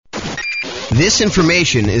This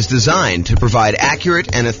information is designed to provide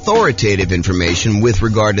accurate and authoritative information with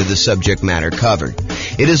regard to the subject matter covered.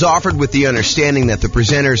 It is offered with the understanding that the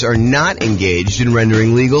presenters are not engaged in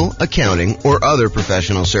rendering legal, accounting, or other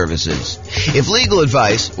professional services. If legal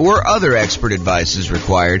advice or other expert advice is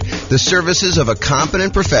required, the services of a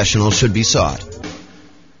competent professional should be sought.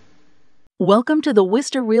 Welcome to the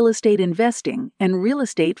Worcester Real Estate Investing and Real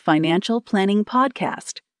Estate Financial Planning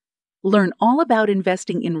Podcast. Learn all about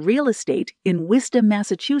investing in real estate in Worcester,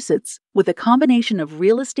 Massachusetts, with a combination of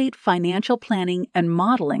real estate financial planning and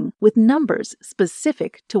modeling with numbers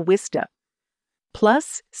specific to Worcester.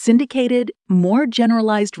 Plus, syndicated, more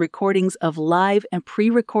generalized recordings of live and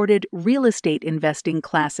pre-recorded real estate investing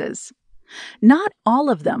classes. Not all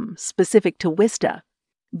of them specific to Worcester.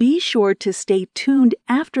 Be sure to stay tuned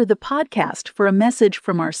after the podcast for a message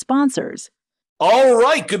from our sponsors. All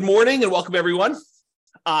right, good morning and welcome everyone.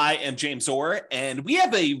 I am James Orr, and we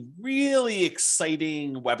have a really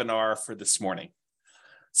exciting webinar for this morning.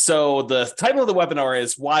 So the title of the webinar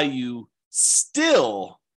is why you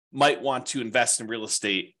still might want to invest in real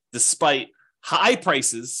estate despite high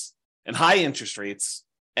prices and high interest rates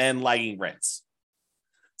and lagging rents.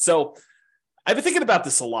 So I've been thinking about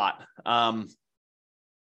this a lot.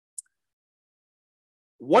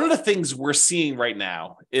 One of the things we're seeing right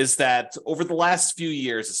now is that over the last few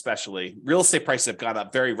years, especially, real estate prices have gone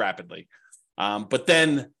up very rapidly. But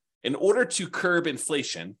then in order to curb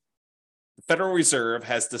inflation, the Federal Reserve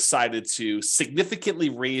has decided to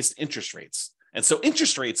significantly raise interest rates. And so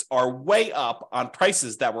interest rates are way up on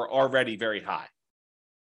prices that were already very high.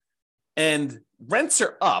 And rents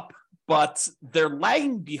are up, but they're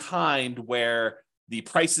lagging behind where the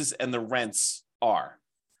prices and the rents are.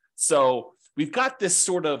 So we've got this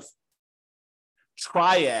sort of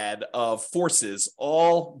triad of forces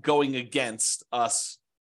all going against us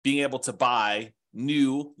being able to buy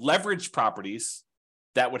new leveraged properties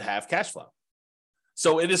that would have cash flow.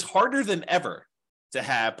 So it is harder than ever to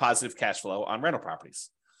have positive cash flow on rental properties.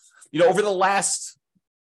 You know, over the last,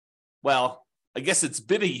 well, I guess it's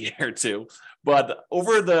been a year or two, but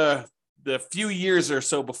over the few years or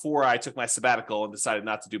so before I took my sabbatical and decided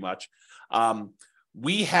not to do much,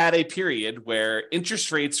 we had a period where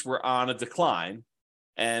interest rates were on a decline,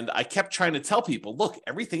 and I kept trying to tell people, look,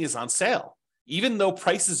 everything is on sale. Even though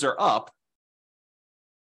prices are up,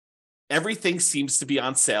 everything seems to be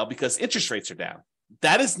on sale because interest rates are down.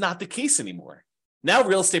 That is not the case anymore. Now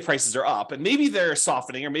real estate prices are up, and maybe they're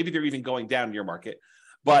softening, or maybe they're even going down in your market,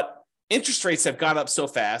 but interest rates have gone up so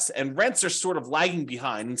fast and rents are sort of lagging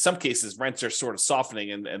behind. In some cases, rents are sort of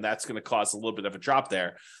softening, and that's going to cause a little bit of a drop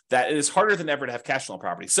there, that it is harder than ever to have cash flow on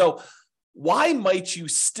property. So why might you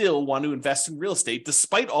still want to invest in real estate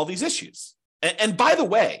despite all these issues? And by the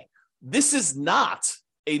way, this is not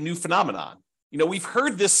a new phenomenon. You know, we've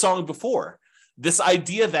heard this song before, this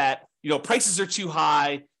idea that, you know, prices are too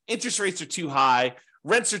high, interest rates are too high,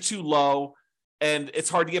 rents are too low, and it's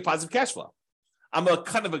hard to get positive cash flow. I'm a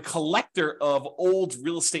kind of a collector of old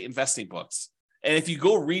real estate investing books. And if you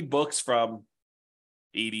go read books from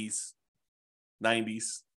 80s,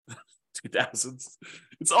 90s, 2000s,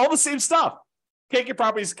 it's all the same stuff. Can't get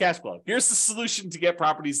properties to cash flow. Here's the solution to get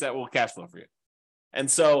properties that will cash flow for you.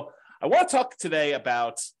 And so I want to talk today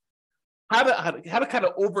about how to kind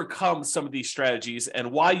of overcome some of these strategies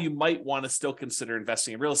and why you might want to still consider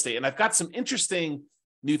investing in real estate. And I've got some interesting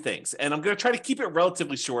new things. And I'm going to try to keep it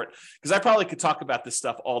relatively short because I probably could talk about this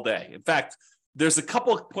stuff all day. In fact, there's a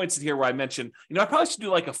couple of points in here where I mentioned, you know, I probably should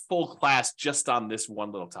do like a full class just on this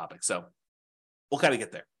one little topic. So we'll kind of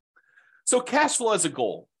get there. So cash flow as a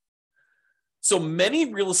goal. So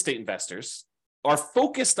many real estate investors are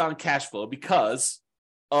focused on cash flow because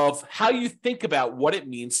of how you think about what it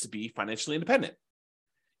means to be financially independent.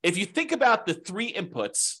 If you think about the three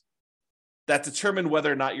inputs that determine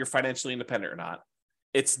whether or not you're financially independent or not,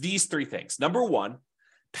 it's these three things. Number one,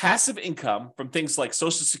 passive income from things like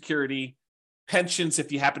Social Security, pensions,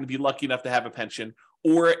 if you happen to be lucky enough to have a pension,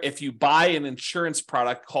 or if you buy an insurance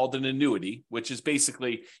product called an annuity, which is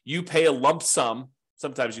basically you pay a lump sum.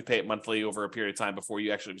 Sometimes you pay it monthly over a period of time before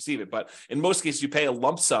you actually receive it. But in most cases, you pay a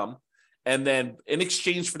lump sum. And then in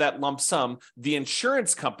exchange for that lump sum, the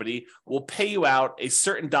insurance company will pay you out a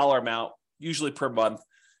certain dollar amount, usually per month,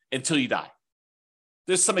 until you die.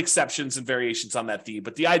 There's some exceptions and variations on that theme,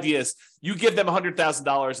 but the idea is you give them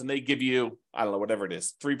 $100,000 and they give you, I don't know, whatever it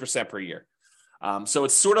is, 3% per year. So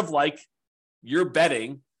it's sort of like you're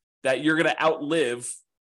betting that you're going to outlive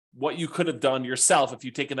what you could have done yourself if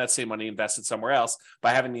you'd taken that same money, invested somewhere else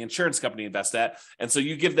by having the insurance company invest that. And so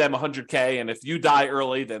you give them $100K, and if you die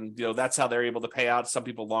early, then that's how they're able to pay out. Some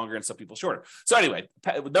people longer and some people shorter. So anyway,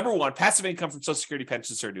 number one, passive income from Social Security,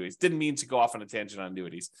 pensions, or annuities. Didn't mean to go off on a tangent on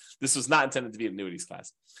annuities. This was not intended to be an annuities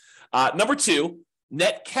class. Number two,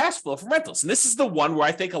 net cash flow from rentals. And this is the one where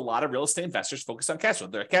I think a lot of real estate investors focus on cash flow.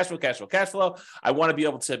 They're cash flow, cash flow, cash flow. I want to be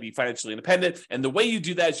able to be financially independent. And the way you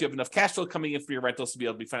do that is you have enough cash flow coming in for your rentals to be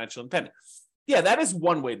able to be financially independent. Yeah, that is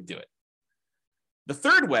one way to do it. The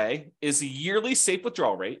third way is a yearly safe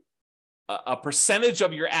withdrawal rate, a percentage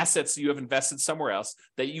of your assets that you have invested somewhere else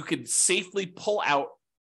that you could safely pull out,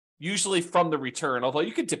 usually from the return, although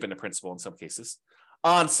you could dip into principal in some cases,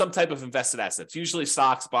 on some type of invested assets, usually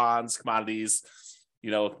stocks, bonds, commodities.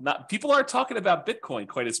 People aren't talking about Bitcoin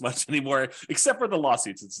quite as much anymore, except for the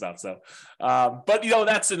lawsuits and stuff. So, but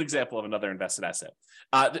that's an example of another invested asset.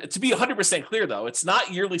 To be 100% clear, though, it's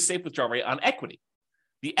not yearly safe withdrawal rate on equity.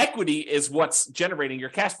 The equity is what's generating your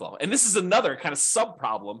cash flow, and this is another kind of sub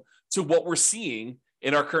problem to what we're seeing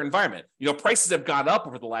in our current environment. Prices have gone up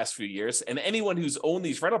over the last few years, and anyone who's owned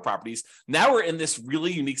these rental properties, now we're in this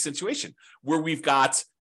really unique situation where we've got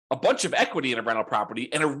a bunch of equity in a rental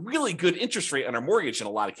property and a really good interest rate on our mortgage in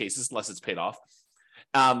a lot of cases, unless it's paid off.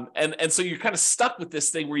 And so you're kind of stuck with this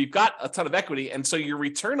thing where you've got a ton of equity, and so your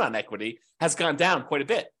return on equity has gone down quite a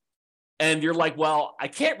bit. And you're like, well, I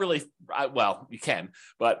can't really, well, you can,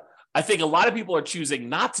 but I think a lot of people are choosing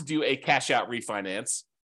not to do a cash out refinance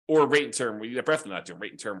or rate and term. You're definitely not doing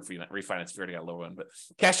rate and term refinance if you already got a low one, but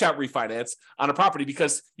cash out refinance on a property,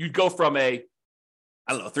 because you'd go from a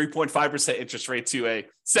 3.5% interest rate to a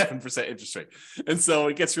 7% interest rate. And so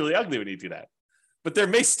it gets really ugly when you do that. But there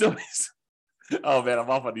may still be, oh man, I'm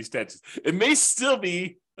off on these tangents. It may still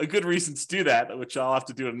be a good reason to do that, which I'll have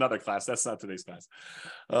to do in another class. That's not today's class.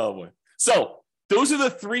 Oh boy. So those are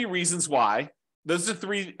the three reasons why. Those are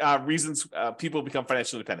three reasons people become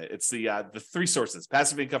financially independent. It's the three sources: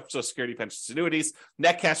 passive income, Social Security, pensions, annuities,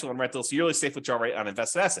 net cash flow on rentals, yearly safe withdrawal rate on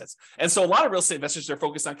invested assets. And so a lot of real estate investors are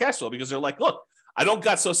focused on cash flow because they're like, look, I don't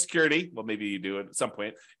got Social Security. Well, maybe you do at some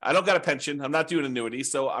point. I don't got a pension. I'm not doing annuity.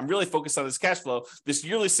 So I'm really focused on this cash flow, this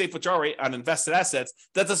yearly safe withdrawal rate on invested assets.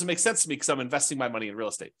 That doesn't make sense to me because I'm investing my money in real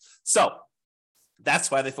estate. So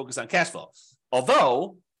that's why they focus on cash flow.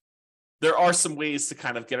 Although there are some ways to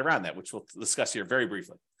kind of get around that, which we'll discuss here very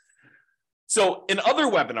briefly. So in other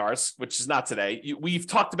webinars, which is not today, we've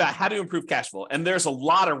talked about how to improve cash flow. And there's a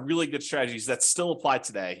lot of really good strategies that still apply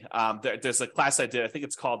today. There's a class I did, I think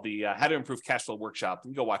it's called the How to Improve Cash Flow Workshop. You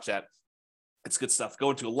can go watch that. It's good stuff.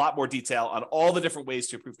 Go into a lot more detail on all the different ways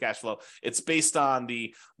to improve cash flow. It's based on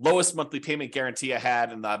the lowest monthly payment guarantee I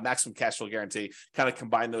had and the maximum cash flow guarantee, kind of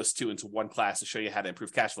combine those two into one class to show you how to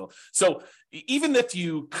improve cash flow. So even if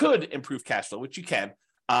you could improve cash flow, which you can,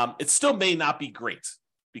 it still may not be great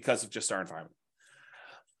because of just our environment.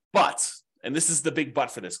 But, and this is the big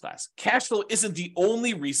but for this class, cash flow isn't the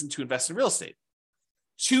only reason to invest in real estate.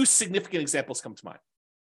 Two significant examples come to mind.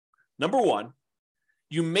 Number one,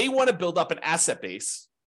 you may want to build up an asset base,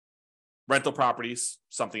 rental properties,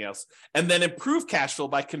 something else, and then improve cash flow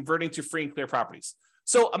by converting to free and clear properties.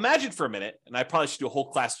 So imagine for a minute, and I probably should do a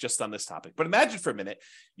whole class just on this topic, but imagine for a minute,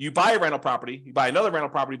 you buy a rental property, you buy another rental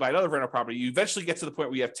property, buy another rental property, you eventually get to the point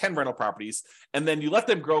where you have 10 rental properties, and then you let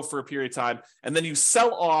them grow for a period of time, and then you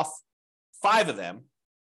sell off 5 of them,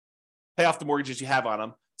 pay off the mortgages you have on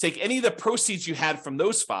them, take any of the proceeds you had from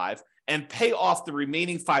those 5, and pay off the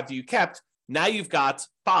remaining 5 that you kept. Now you've got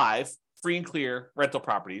 5 free and clear rental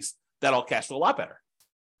properties that all cash flow a lot better.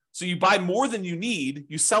 So you buy more than you need,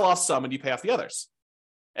 you sell off some, and you pay off the others.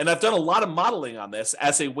 And I've done a lot of modeling on this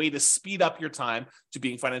as a way to speed up your time to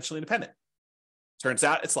being financially independent. Turns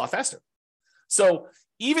out it's a lot faster. So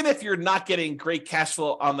even if you're not getting great cash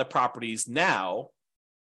flow on the properties now,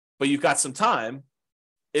 but you've got some time,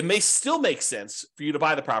 it may still make sense for you to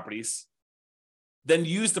buy the properties, then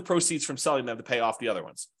use the proceeds from selling them to pay off the other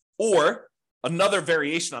ones. Or another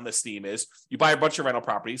variation on this theme is you buy a bunch of rental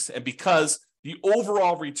properties, and because the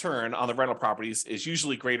overall return on the rental properties is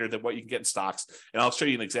usually greater than what you can get in stocks, and I'll show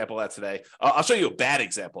you an example of that today. I'll show you a bad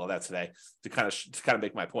example of that today to kind of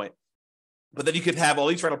make my point. But then you could have all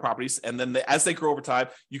these rental properties, and then as they grow over time,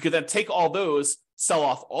 you could then take all those, sell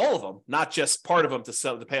off all of them, not just part of them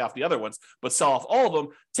to pay off the other ones, but sell off all of them,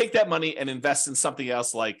 take that money and invest in something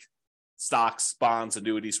else like stocks, bonds,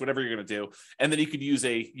 annuities, whatever you're going to do. And then you could use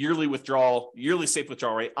a yearly safe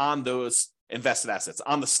withdrawal rate on those invested assets,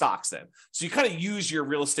 on the stocks then. So you kind of use your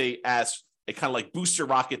real estate as a kind of like booster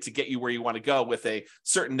rocket to get you where you want to go with a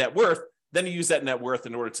certain net worth. Then you use that net worth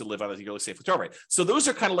in order to live on a yearly safe withdrawal rate. So those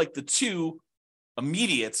are kind of like the two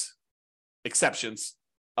immediate exceptions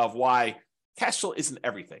of why cash flow isn't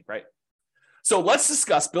everything, right? So let's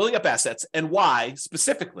discuss building up assets and why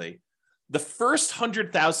specifically the first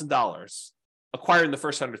 $100,000, acquiring the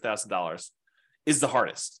first $100,000 is the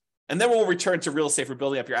hardest. And then we'll return to real estate for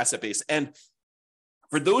building up your asset base. And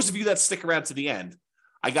for those of you that stick around to the end,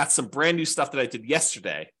 I got some brand new stuff that I did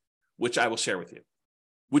yesterday, which I will share with you,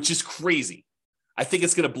 which is crazy. I think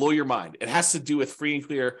it's going to blow your mind. It has to do with free and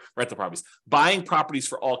clear rental properties, buying properties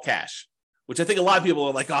for all cash, which I think a lot of people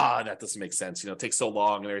are like, that doesn't make sense. It takes so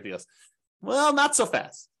long and everything else. Well, not so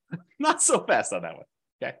fast. Not so fast on that one.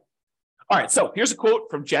 Okay. All right. So here's a quote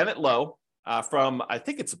from Janet Lowe from, I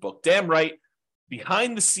think it's a book, Damn Right,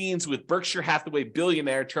 Behind the Scenes with Berkshire Hathaway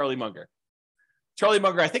billionaire Charlie Munger. Charlie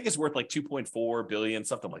Munger, I think, is worth like $2.4 billion,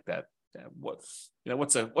 something like that.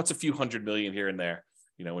 What's a few hundred million here and there,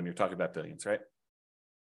 when you're talking about billions, right?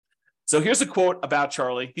 So here's a quote about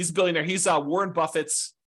Charlie. He's a billionaire. He's Warren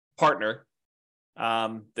Buffett's partner.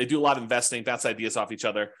 They do a lot of investing, bounce ideas off each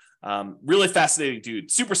other. Really fascinating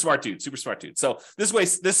dude, super smart dude. So this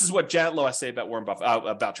is what Janet Lowe has to say about Warren Buffett,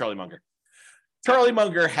 about Charlie Munger. Charlie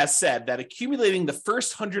Munger has said that accumulating the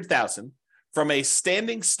first 100,000 from a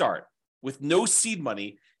standing start with no seed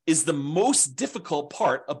money is the most difficult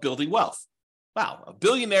part of building wealth. Wow, a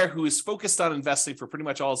billionaire who is focused on investing for pretty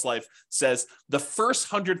much all his life says the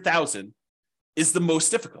first 100,000 is the most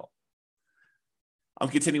difficult. I'm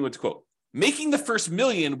continuing with the quote. Making the first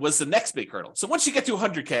million was the next big hurdle. So once you get to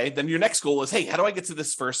 100K, then your next goal is, hey, how do I get to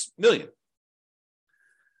this first million?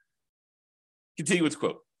 Continue with the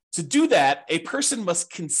quote. To do that, a person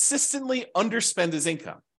must consistently underspend his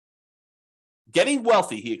income. Getting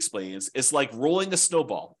wealthy, he explains, is like rolling a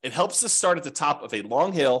snowball. It helps us start at the top of a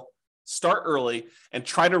long hill, start early, and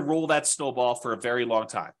try to roll that snowball for a very long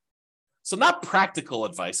time. So not practical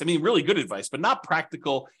advice. I mean, really good advice, but not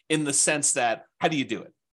practical in the sense that, how do you do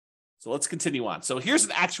it? So let's continue on. So here's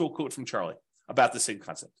an actual quote from Charlie about the same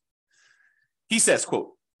concept. He says,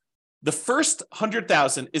 quote, the first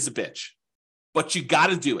 100,000 is a bitch, but you got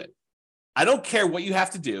to do it. I don't care what you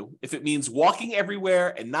have to do. If it means walking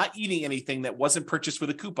everywhere and not eating anything that wasn't purchased with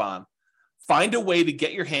a coupon, find a way to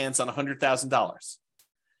get your hands on $100,000.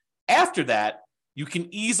 After that, you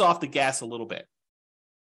can ease off the gas a little bit.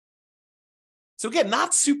 So again,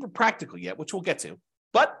 not super practical yet, which we'll get to,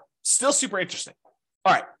 but still super interesting.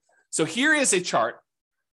 All right. So here is a chart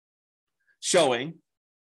showing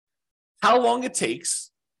how long it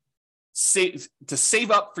takes to save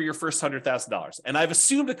up for your first $100,000. And I've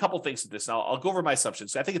assumed a couple things with this. Now I'll go over my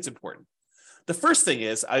assumptions. I think it's important. The first thing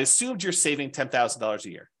is I assumed you're saving $10,000 a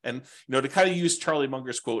year. And to kind of use Charlie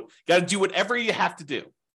Munger's quote, got to do whatever you have to do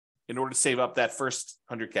in order to save up that first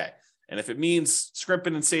 100K. And if it means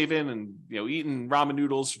scrimping and saving and eating ramen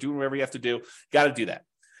noodles or doing whatever you have to do, got to do that.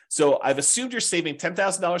 So I've assumed you're saving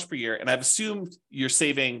 $10,000 per year, and I've assumed you're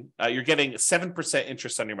saving, you're getting 7%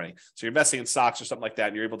 interest on your money. So you're investing in stocks or something like that,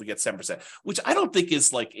 and you're able to get 7%, which I don't think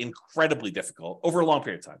is like incredibly difficult over a long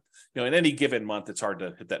period of time. In any given month, it's hard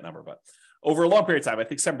to hit that number, but over a long period of time, I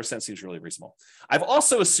think 7% seems really reasonable. I've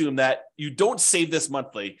also assumed that you don't save this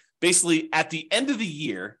monthly. Basically, at the end of the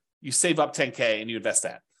year, you save up 10K and you invest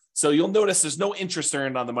that. So you'll notice there's no interest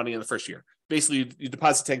earned on the money in the first year. Basically, you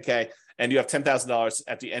deposit 10K and you have $10,000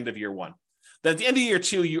 at the end of year one. Then at the end of year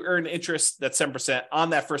two, you earn interest that's 7%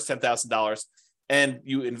 on that first $10,000, and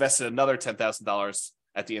you invested another $10,000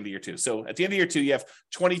 at the end of year two. So at the end of year two, you have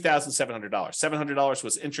 $20,700. $700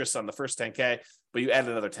 was interest on the first 10K, but you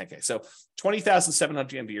added another 10K. So $20,700 at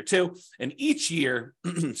the end of year two. And each year,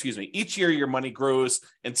 each year your money grows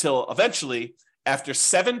until eventually, after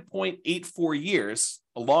 7.84 years,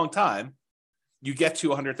 a long time, you get to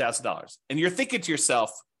 $100,000. And you're thinking to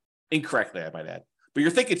yourself, incorrectly, I might add, but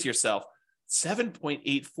you're thinking to yourself,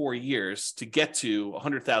 7.84 years to get to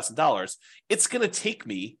 $100,000, it's going to take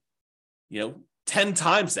me, 10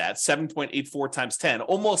 times that, 7.84 times 10,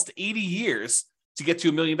 almost 80 years to get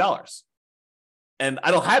to $1 million. And I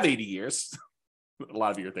don't have 80 years. A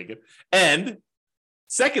lot of you are thinking. And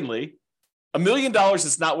secondly, $1 million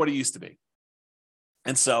is not what it used to be.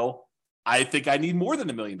 And so I think I need more than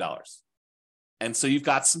 $1 million. And so you've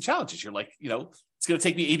got some challenges. You're like, it's going to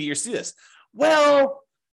take me 80 years to do this. Well,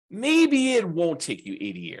 maybe it won't take you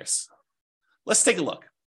 80 years. Let's take a look.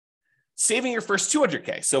 Saving your first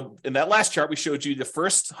 200K. So in that last chart, we showed you the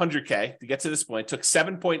first 100K to get to this point took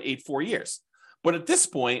 7.84 years. But at this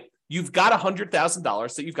point, you've got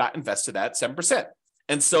 $100,000 that you've got invested at 7%.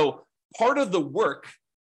 And so part of the work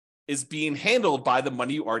is being handled by the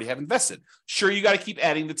money you already have invested. Sure, you got to keep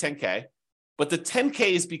adding the 10K, but the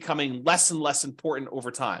 10K is becoming less and less important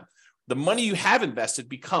over time. The money you have invested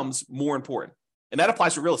becomes more important. And that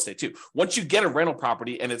applies to real estate too. Once you get a rental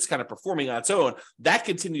property and it's kind of performing on its own, that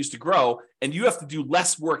continues to grow and you have to do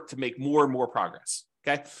less work to make more and more progress.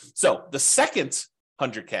 Okay. So the second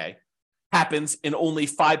 100K happens in only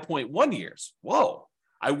 5.1 years. Whoa.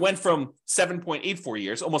 I went from 7.84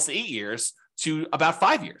 years, almost 8 years, to about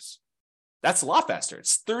 5 years. That's a lot faster.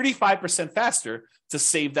 It's 35% faster to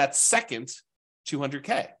save that second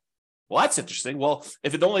 200K. Well, that's interesting. Well,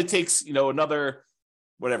 if it only takes, another,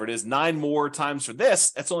 whatever it is, 9 more times for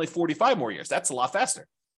this, that's only 45 more years. That's a lot faster.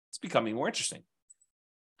 It's becoming more interesting.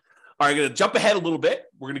 All right, I'm going to jump ahead a little bit.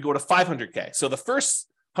 We're going to go to 500K. So the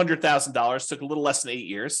first $100,000 took a little less than 8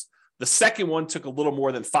 years. The second one took a little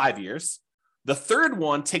more than 5 years. The third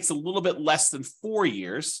one takes a little bit less than 4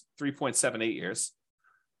 years, 3.78 years.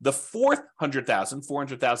 The fourth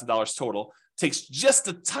 $400,000 total, takes just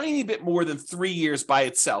a tiny bit more than 3 years by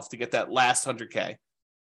itself to get that last 100K.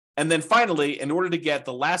 And then finally, in order to get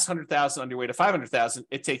the last 100,000 on your way to 500,000,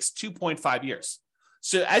 it takes 2.5 years.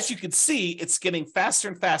 So as you can see, it's getting faster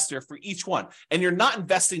and faster for each one. And you're not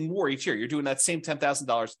investing more each year. You're doing that same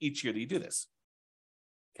 $10,000 each year that you do this.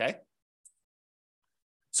 Okay.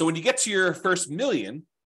 So when you get to your first million,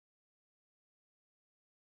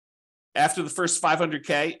 after the first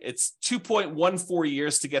 500K, it's 2.14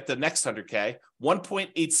 years to get the next 100K,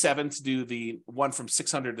 1.87 to do the one from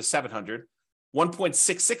 600 to 700,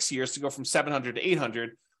 1.66 years to go from 700 to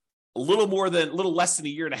 800, a little less than a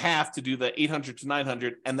year and a half to do the 800 to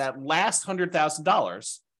 900, and that last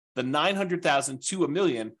 $100,000, the 900,000 to $1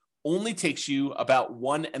 million, only takes you about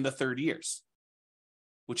 1 1/3 years,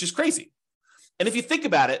 which is crazy. And if you think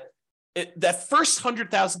about it, that first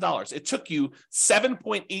 $100,000, it took you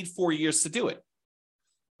 7.84 years to do it.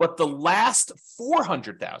 But the last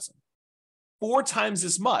 400,000, 4 times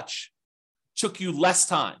as much, took you less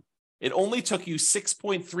time. It only took you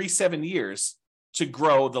 6.37 years to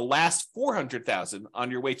grow the last 400,000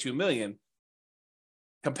 on your way to $1 million,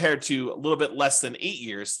 compared to a little bit less than 8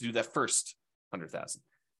 years to do that first 100,000.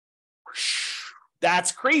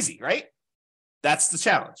 That's crazy, right? That's the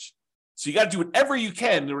challenge. So you got to do whatever you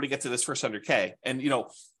can in order to get to this first 100K. And,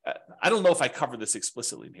 I don't know if I covered this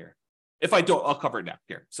explicitly in here. If I don't, I'll cover it now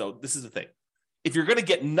here. So this is the thing. If you're going to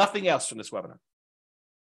get nothing else from this webinar,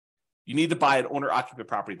 you need to buy an owner-occupant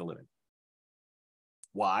property to live in.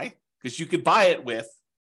 Why? Because you could buy it with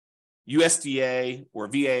USDA or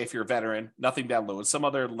VA if you're a veteran, nothing down loan. Some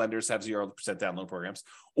other lenders have 0% down loan programs,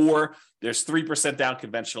 or there's 3% down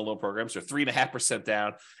conventional loan programs or 3.5%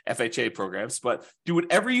 down FHA programs. But do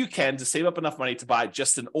whatever you can to save up enough money to buy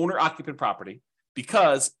just an owner-occupant property,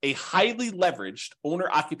 because a highly leveraged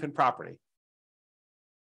owner-occupant property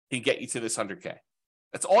can get you to this 100K.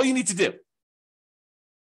 That's all you need to do.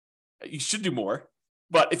 You should do more,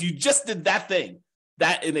 but if you just did that thing,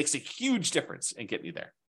 it makes a huge difference in getting you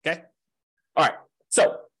there. Okay. All right.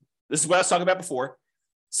 So this is what I was talking about before.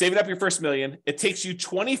 Saving up your first $1 million. It takes you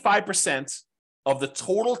 25% of the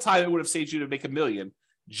total time it would have saved you to make $1 million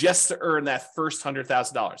just to earn that first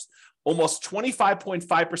 $100,000. Almost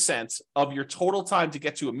 25.5% of your total time to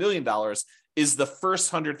get to $1 million is the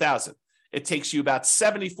first 100,000. It takes you about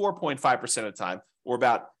 74.5% of the time, or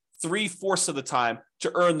about 3/4 of the time,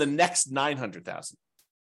 to earn the next 900,000.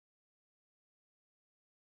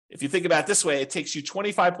 If you think about it this way, it takes you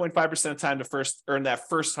 25.5% of time to earn that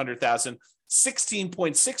first 100,000,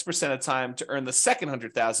 16.6% of time to earn the second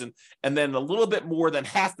 100,000, and then a little bit more than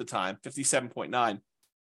half the time, 57.9,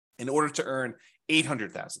 in order to earn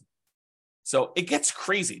 800,000. So it gets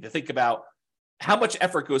crazy to think about how much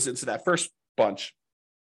effort goes into that first bunch,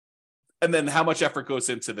 and then how much effort goes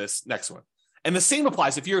into this next one. And the same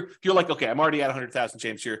applies if you're like, okay, I'm already at 100,000,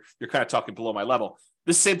 James. You're kind of talking below my level.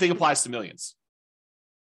 This same thing applies to millions.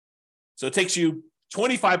 So it takes you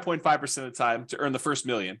 25.5% of the time to earn the first $1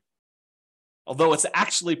 million, although it's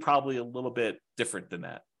actually probably a little bit different than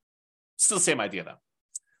that. Still the same idea, though.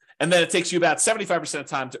 And then it takes you about 75% of the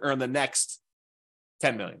time to earn the next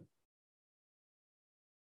 10 million.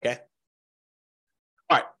 Okay?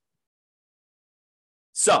 All right.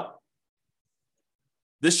 So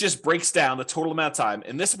this just breaks down the total amount of time.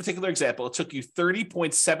 In this particular example, it took you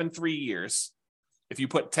 30.73 years if you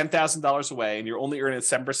put $10,000 away and you're only earning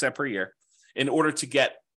 7% per year in order to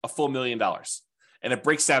get a full $1 million. And it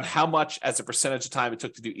breaks down how much as a percentage of time it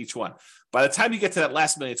took to do each one. By the time you get to that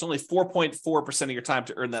last million, it's only 4.4% of your time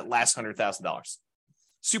to earn that last $100,000.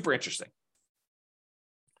 Super interesting.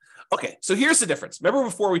 Okay, so here's the difference. Remember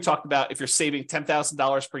before we talked about if you're saving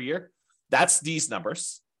 $10,000 per year? That's these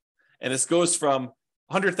numbers. And this goes from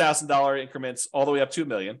 $100,000 increments all the way up to $1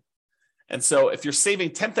 million. And so if you're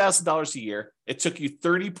saving $10,000 a year, it took you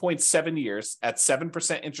 30.7 years at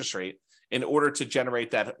 7% interest rate in order to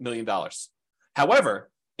generate that $1 million. However,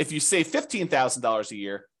 if you save $15,000 a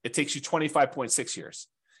year, it takes you 25.6 years.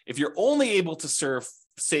 If you're only able to save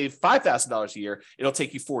 $5,000 a year, it'll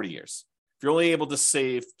take you 40 years. If you're only able to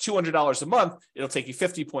save $200 a month, it'll take you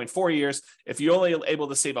 50.4 years. If you're only able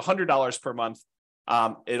to save $100 per month,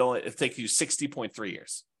 it'll take you 60.3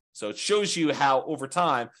 years. So it shows you how over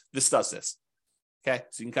time this does this. Okay,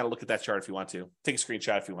 so you can kind of look at that chart if you want to. Take a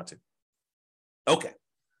screenshot if you want to. Okay.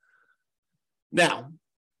 Now,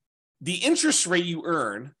 the interest rate you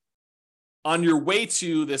earn on your way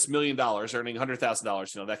to this $1 million, earning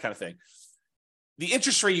 $100,000, that kind of thing, the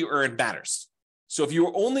interest rate you earn matters. So if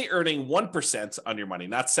you're only earning 1% on your money,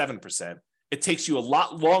 not 7%, it takes you a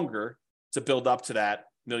lot longer to build up to that $1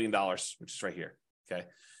 million, which is right here. Okay.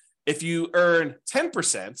 If you earn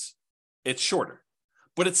 10%, it's shorter,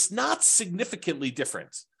 but it's not significantly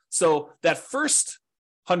different. So that first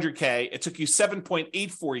 100K, it took you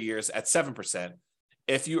 7.84 years at 7%.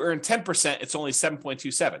 If you earn 10%, it's only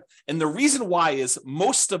 7.27. And the reason why is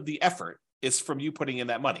most of the effort is from you putting in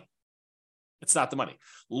that money. It's not the money.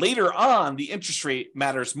 Later on, the interest rate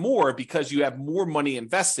matters more because you have more money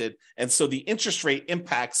invested. And so the interest rate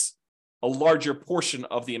impacts a larger portion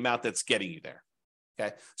of the amount that's getting you there.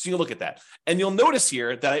 Okay. So you look at that. And you'll notice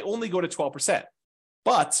here that I only go to 12%.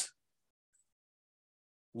 But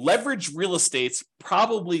leveraged real estate's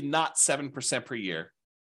probably not 7% per year.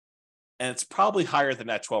 And it's probably higher than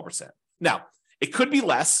that 12%. Now, it could be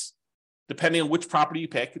less, depending on which property you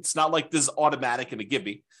pick. It's not like this is automatic and a give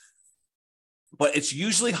me. But it's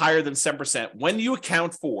usually higher than 7% when you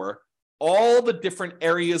account for all the different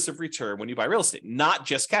areas of return when you buy real estate, not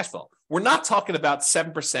just cash flow. We're not talking about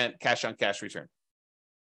 7% cash on cash return.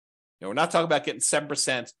 We're not talking about getting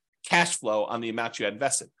 7% cash flow on the amount you had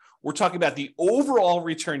invested. We're talking about the overall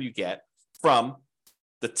return you get from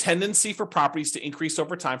the tendency for properties to increase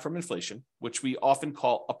over time from inflation, which we often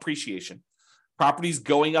call appreciation. Properties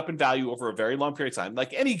going up in value over a very long period of time,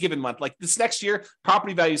 like any given month, like this next year,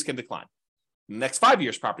 property values can decline. In the next 5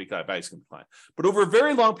 years, property values can decline. But over a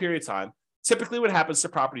very long period of time, typically what happens to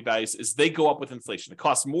property values is they go up with inflation. It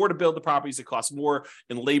costs more to build the properties. It costs more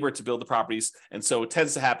in labor to build the properties. And so what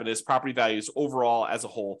tends to happen is property values overall as a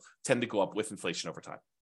whole tend to go up with inflation over time.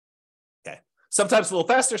 Okay. Sometimes a little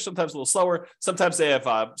faster, sometimes a little slower. Sometimes they have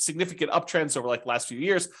significant uptrends over like the last few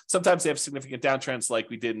years. Sometimes they have significant downtrends like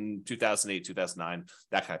we did in 2008, 2009,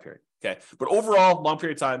 that kind of period. Okay. But overall, long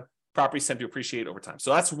period of time, properties tend to appreciate over time.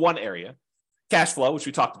 So that's one area. Cash flow, which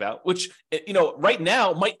we talked about, which, right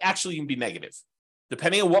now might actually even be negative.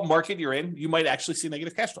 Depending on what market you're in, you might actually see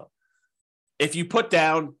negative cash flow. If you put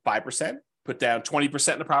down 5%, put down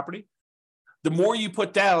 20% in a property, the more you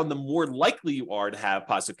put down, the more likely you are to have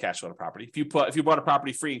positive cash flow on a property. If you bought a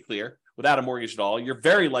property free and clear without a mortgage at all, you're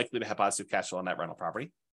very likely to have positive cash flow on that rental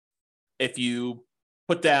property. If you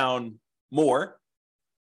put down more,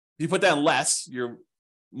 if you put down less, you're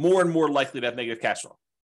more and more likely to have negative cash flow.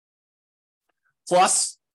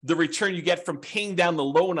 Plus the return you get from paying down the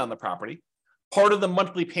loan on the property. Part of the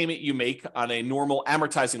monthly payment you make on a normal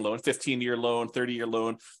amortizing loan, 15-year loan, 30-year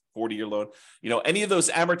loan, 40-year loan, any of those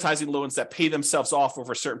amortizing loans that pay themselves off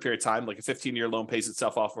over a certain period of time, like a 15-year loan pays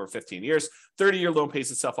itself off over 15 years, 30-year loan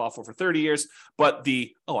pays itself off over 30 years. But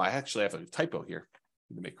I actually have a typo here.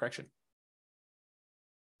 Let me make a correction.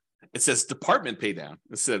 It says department pay down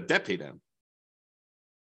instead of debt pay down.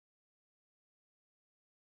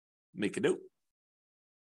 Make a note.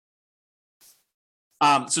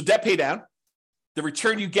 So debt pay down, the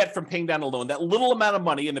return you get from paying down a loan, that little amount of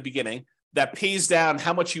money in the beginning that pays down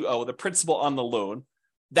how much you owe, the principal on the loan,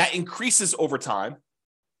 that increases over time.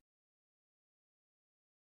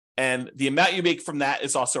 And the amount you make from that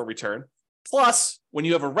is also a return. Plus, when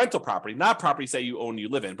you have a rental property, not properties that you own, you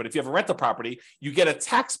live in, but if you have a rental property, you get a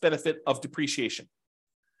tax benefit of depreciation.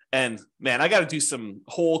 And man, I got to do some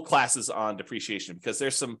whole classes on depreciation because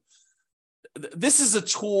this is a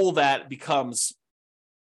tool that becomes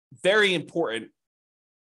very important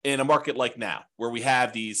in a market like now, where we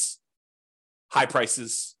have these high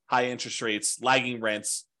prices, high interest rates, lagging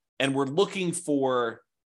rents, and we're looking for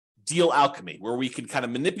deal alchemy, where we can kind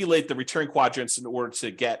of manipulate the return quadrants in order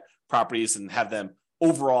to get properties and have them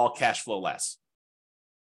overall cash flow less.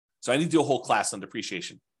 So I need to do a whole class on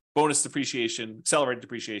depreciation, bonus depreciation, accelerated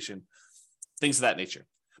depreciation, things of that nature.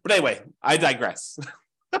 But anyway, I digress.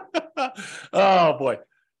 Oh boy.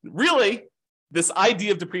 Really, this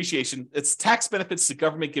idea of depreciation, it's tax benefits the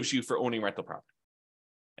government gives you for owning rental property.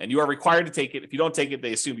 And you are required to take it. If you don't take it,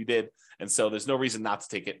 they assume you did. And so there's no reason not to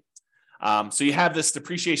take it. So you have this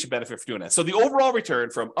depreciation benefit for doing that. So the overall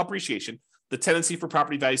return from appreciation, the tendency for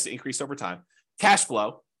property values to increase over time, cash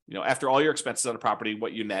flow, after all your expenses on a property,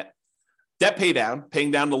 what you net, debt pay down,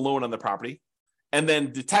 paying down the loan on the property, and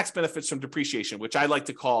then the tax benefits from depreciation, which I like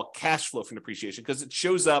to call cash flow from depreciation, because it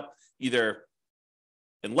shows up either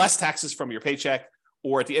in less taxes from your paycheck,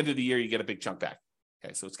 or at the end of the year, you get a big chunk back.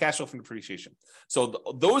 Okay, so it's cash flow from depreciation. So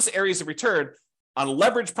those areas of return on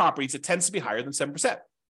leveraged properties, it tends to be higher than 7%.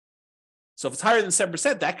 So if it's higher than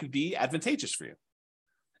 7%, that could be advantageous for you.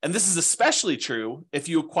 And this is especially true if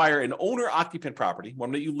you acquire an owner-occupant property,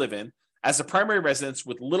 one that you live in, as a primary residence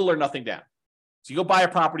with little or nothing down. So you go buy a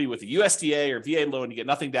property with a USDA or VA loan, you get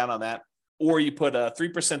nothing down on that, or you put a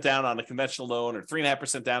 3% down on a conventional loan, or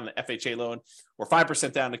 3.5% down on an FHA loan, or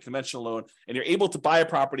 5% down on a conventional loan, and you're able to buy a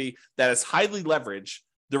property that is highly leveraged.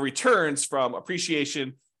 The returns from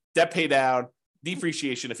appreciation, debt pay down,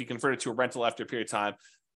 depreciation, if you convert it to a rental after a period of time,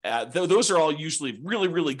 those are all usually really,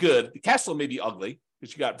 really good. The cash flow may be ugly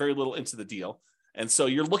because you got very little into the deal. And so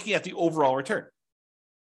you're looking at the overall return.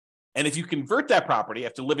 And if you convert that property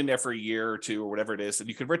after living there for a year or two or whatever it is, and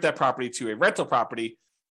you convert that property to a rental property,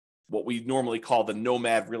 what we normally call the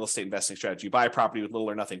nomad real estate investing strategy. You buy a property with little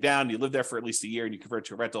or nothing down, you live there for at least a year, and you convert it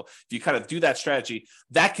to a rental. If you kind of do that strategy,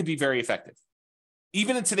 that can be very effective.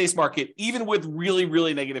 Even in today's market, even with really,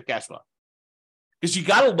 really negative cash flow. Because you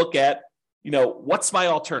got to look at, what's my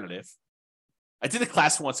alternative? I did a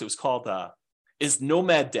class once, it was called, Is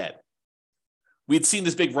Nomad Dead? We had seen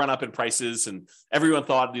this big run up in prices, and everyone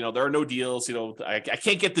thought, there are no deals. I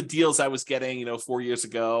can't get the deals I was getting, 4 years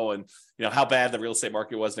ago, and how bad the real estate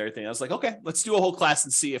market was and everything. I was like, okay, let's do a whole class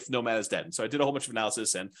and see if Nomad is dead. And so I did a whole bunch of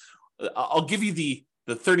analysis, and I'll give you the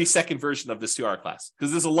 30-second version of this 2-hour class,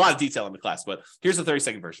 because there's a lot of detail in the class, but here's the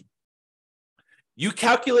 30-second version. You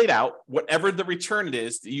calculate out whatever the return it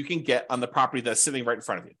is that you can get on the property that's sitting right in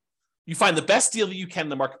front of you. You find the best deal that you can in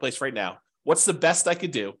the marketplace right now. What's the best I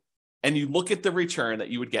could do? And you look at the return that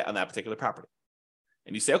you would get on that particular property.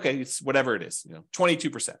 And you say, okay, it's whatever it is,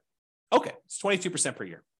 22%. Okay, it's 22% per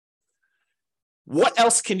year. What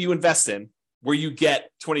else can you invest in where you get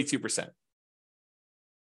 22%?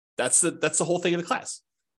 That's the whole thing of the class.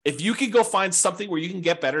 If you can go find something where you can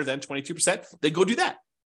get better than 22%, then go do that.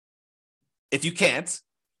 If you can't,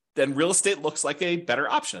 then real estate looks like a better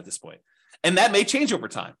option at this point. And that may change over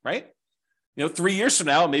time, right? 3 years from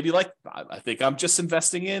now, maybe like, I think I'm just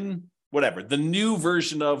investing in whatever, the new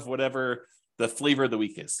version of whatever the flavor of the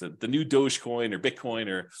week is, the new Dogecoin or Bitcoin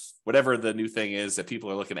or whatever the new thing is that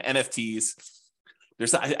people are looking at, NFTs.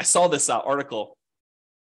 I saw this article.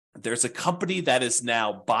 There's a company that is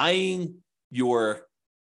now buying your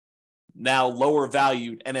now lower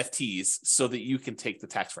valued NFTs so that you can take the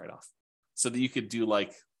tax write-off, so that you could do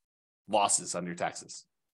like losses on your taxes,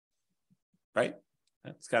 right?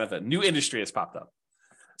 It's kind of a new industry that's popped up.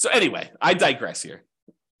 So anyway, I digress here.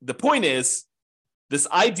 The point is this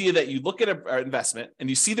idea that you look at an investment and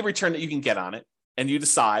you see the return that you can get on it, and you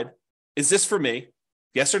decide, is this for me?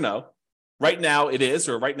 Yes or no? Right now it is,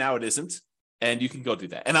 or right now it isn't. And you can go do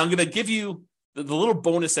that. And I'm going to give you the little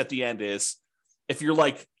bonus at the end is, if you're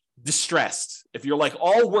like distressed, if you're like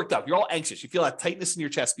all worked up, you're all anxious, you feel that tightness in your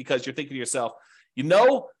chest because you're thinking to yourself,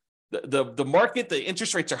 the market, the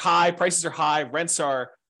interest rates are high, prices are high, rents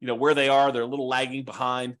are, where they are, they're a little lagging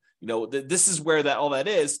behind. This is where all that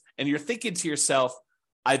is. And you're thinking to yourself,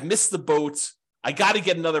 I've missed the boat. I got to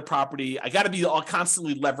get another property. I got to be all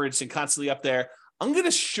constantly leveraged and constantly up there. I'm going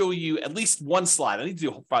to show you at least one slide. I need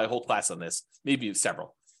to do probably a whole class on this, maybe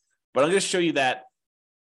several, but I'm going to show you that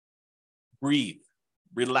breathe,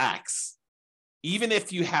 relax. Even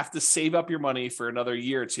if you have to save up your money for another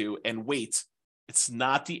year or two and wait, it's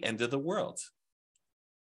not the end of the world.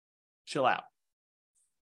 Chill out.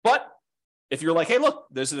 But if you're like, hey, look,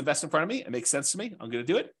 there's an investment in front of me, it makes sense to me, I'm going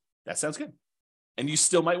to do it, that sounds good. And you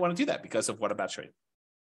still might want to do that because of what I'm about to show you.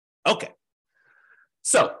 Okay.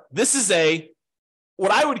 So this is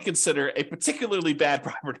what I would consider a particularly bad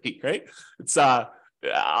property, right? It's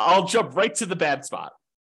I'll jump right to the bad spot.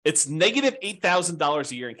 It's negative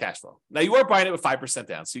 $8,000 a year in cash flow. Now you are buying it with 5%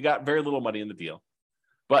 down, so you got very little money in the deal,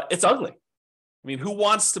 but it's ugly. I mean, who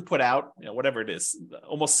wants to put out, whatever it is,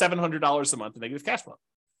 almost $700 a month in negative cash flow?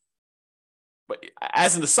 But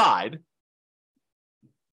as an aside,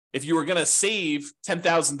 if you were going to save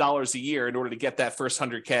 $10,000 a year in order to get that first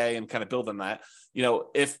 100K and kind of build on that,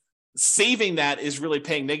 if saving that is really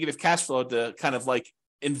paying negative cash flow to kind of like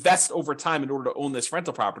invest over time in order to own this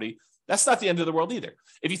rental property, that's not the end of the world either.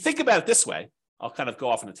 If you think about it this way, I'll kind of go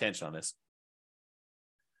off on a tangent on this.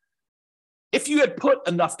 If you had put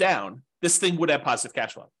enough down, this thing would have positive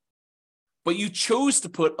cash flow. But you chose to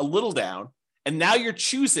put a little down, and now you're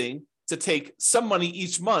choosing to take some money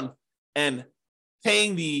each month and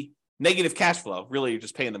paying the negative cash flow. Really, you're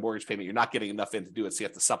just paying the mortgage payment. You're not getting enough in to do it, so you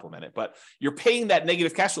have to supplement it. But you're paying that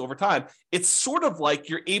negative cash flow over time. It's sort of like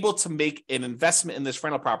you're able to make an investment in this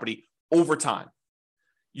rental property over time.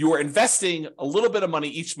 You are investing a little bit of money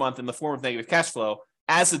each month in the form of negative cash flow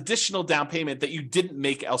as additional down payment that you didn't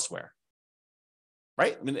make elsewhere.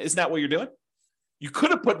 Right? I mean, isn't that what you're doing? You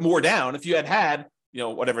could have put more down if you had,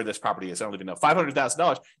 whatever this property is. I don't even know,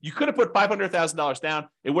 $500,000. You could have put $500,000 down.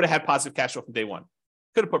 It would have had positive cash flow from day one.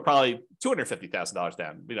 Could have put probably $250,000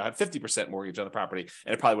 down. Had 50% mortgage on the property,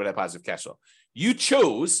 and it probably would have positive cash flow. You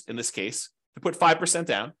chose, in this case, to put 5%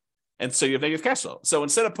 down, and so you have negative cash flow. So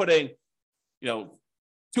instead of putting,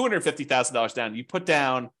 $250,000 down, you put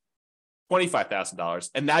down $25,000,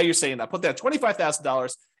 and now you're saying, I put down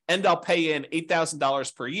 $25,000, and I'll pay in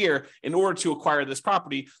 $8,000 per year in order to acquire this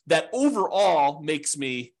property that overall makes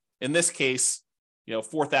me, in this case,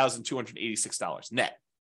 $4,286 net.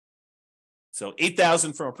 So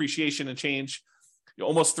 $8,000 from appreciation and change,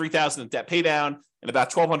 almost $3,000 in debt pay down, and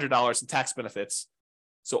about $1,200 in tax benefits.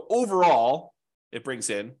 So overall, it brings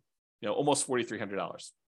in, almost $4,300.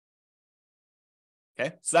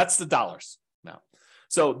 Okay, so that's the dollars now.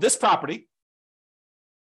 So this property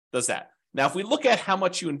does that. Now, if we look at how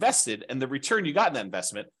much you invested and the return you got in that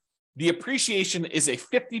investment, the appreciation is a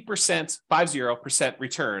 50%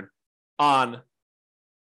 return on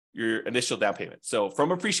your initial down payment. So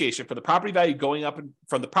from appreciation, for the property value going up, in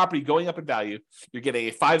value, you're getting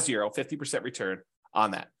a 50% return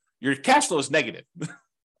on that. Your cash flow is negative,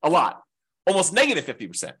 a lot, almost negative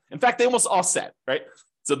 50%. In fact, they almost offset, right?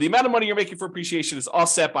 So the amount of money you're making for appreciation is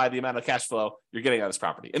offset by the amount of cash flow you're getting on this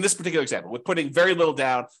property. In this particular example, with putting very little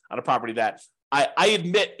down on a property that I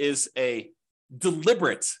admit is a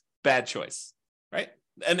deliberate bad choice, right?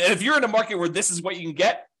 And if you're in a market where this is what you can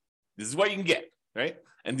get, this is what you can get, right?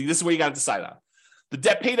 And this is what you got to decide on. The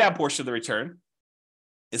debt pay down portion of the return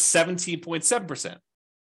is 17.7%.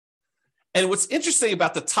 And what's interesting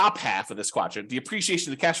about the top half of this quadrant, the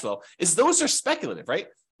appreciation of the cash flow, is those are speculative, right?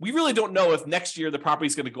 We really don't know if next year the property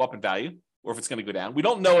is going to go up in value or if it's going to go down. We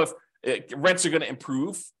don't know if rents are going to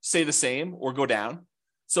improve, stay the same, or go down.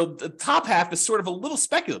 So the top half is sort of a little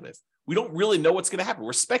speculative. We don't really know what's going to happen.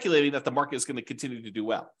 We're speculating that the market is going to continue to do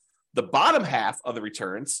well. The bottom half of the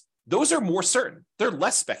returns, those are more certain. They're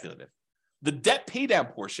less speculative. The debt pay down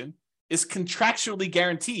portion is contractually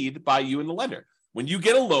guaranteed by you and the lender. When you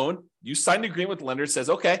get a loan, you sign an agreement with the lender that says,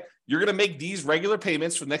 okay, you're going to make these regular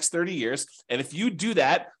payments for the next 30 years. And if you do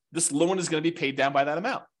that, this loan is going to be paid down by that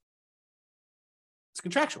amount. It's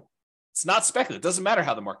contractual. It's not speculative. It doesn't matter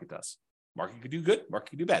how the market does. Market could do good, market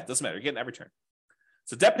could do bad. It doesn't matter. You're getting that return.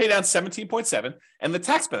 So debt pay down 17.7, and the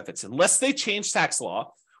tax benefits, unless they change tax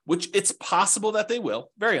law, which it's possible that they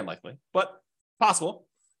will, very unlikely, but possible,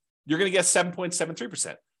 you're going to get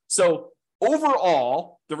 7.73%. So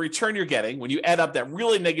overall, the return you're getting when you add up that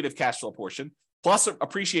really negative cash flow portion, plus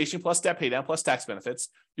appreciation, plus debt pay down, plus tax benefits,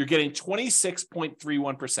 you're getting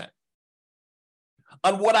 26.31%.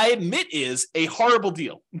 On what I admit is a horrible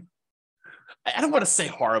deal. I don't want to say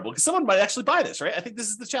horrible because someone might actually buy this, right? I think this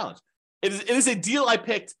is the challenge. It is a deal I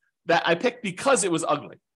picked because it was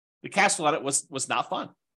ugly. The cash flow on it was not fun.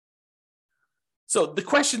 So the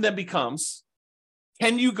question then becomes,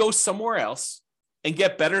 can you go somewhere else and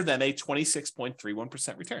get better than a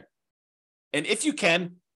 26.31% return? And if you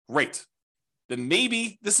can, great. Then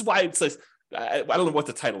maybe this is why it says, I don't know what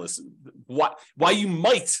the title is, why you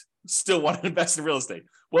might still want to invest in real estate.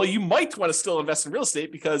 Well, you might want to still invest in real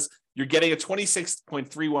estate because you're getting a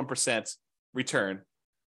 26.31% return,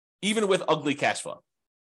 even with ugly cash flow.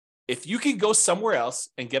 If you can go somewhere else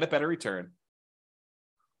and get a better return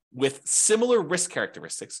with similar risk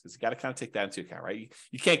characteristics, because you got to kind of take that into account, right?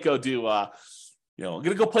 You can't go do, I'm going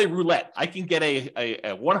to go play roulette. I can get a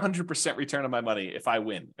 100% return on my money if I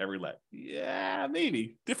win at roulette. Yeah,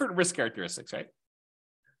 maybe. Different risk characteristics, right?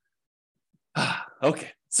 Okay.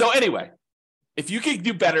 So anyway, if you can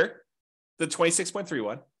do better than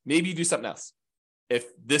 26.31, maybe you do something else. If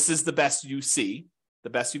this is the best you see, the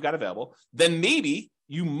best you've got available, then maybe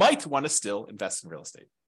you might want to still invest in real estate.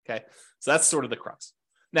 Okay. So that's sort of the crux.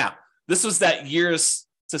 Now, this was that years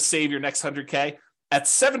to save your next 100K. At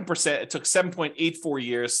 7%, it took 7.84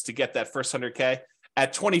 years to get that first 100K.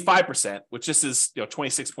 At 25%, which this is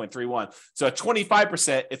 26.31. So at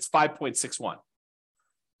 25%, it's 5.61.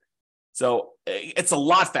 So it's a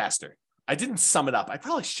lot faster. I didn't sum it up. I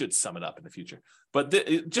probably should sum it up in the future. But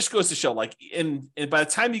it just goes to show, like, by the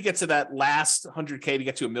time you get to that last 100K to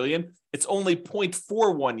get to $1 million, it's only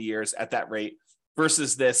 0.41 years at that rate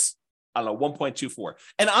versus this, I don't know, 1.24.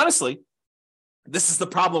 And honestly, This is the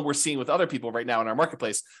problem we're seeing with other people right now in our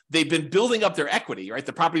marketplace. They've been building up their equity, right?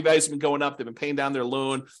 The property values have been going up. They've been paying down their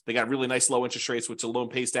loan. They got really nice low interest rates, which the loan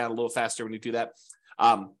pays down a little faster when you do that.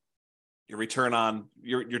 Your return on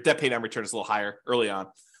your debt pay down return is a little higher early on.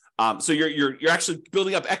 So you're actually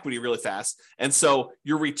building up equity really fast. And so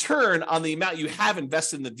your return on the amount you have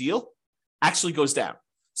invested in the deal actually goes down.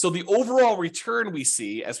 So the overall return we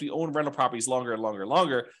see as we own rental properties longer and longer and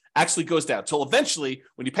longer actually goes down until eventually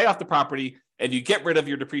when you pay off the property and you get rid of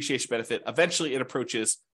your depreciation benefit, eventually it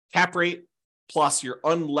approaches cap rate plus your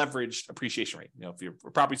unleveraged appreciation rate. If your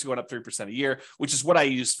property's going up 3% a year, which is what I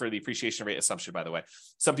use for the appreciation rate assumption, by the way.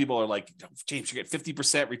 Some people are like, James, you get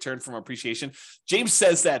 50% return from appreciation. James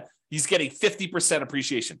says that he's getting 50%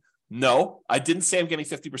 appreciation. No, I didn't say I'm getting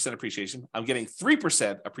 50% appreciation. I'm getting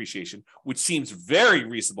 3% appreciation, which seems very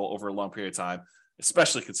reasonable over a long period of time,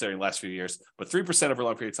 especially considering the last few years. But 3% over a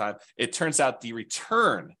long period of time, it turns out the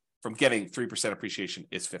return from getting 3% appreciation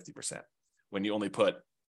is 50% when you only put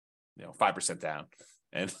 5% down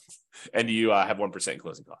and you have 1% in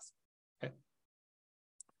closing costs. Okay.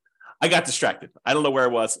 I got distracted. I don't know where I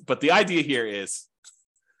was, but the idea here is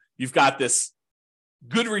you've got this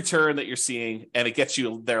good return that you're seeing and it gets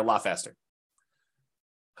you there a lot faster.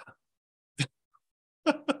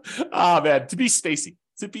 Man, to be spacey.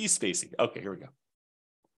 Okay, here we go.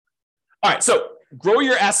 All right, so grow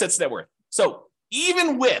your assets net worth. So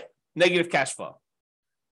even with negative cash flow,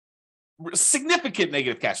 significant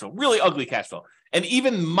negative cash flow, really ugly cash flow, and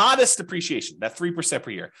even modest appreciation, that 3%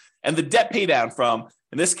 per year, and the debt pay down from,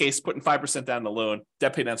 in this case, putting 5% down the loan,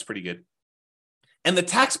 debt pay down is pretty good, and the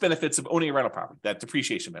tax benefits of owning a rental property, that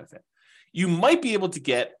depreciation benefit, you might be able to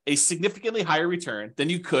get a significantly higher return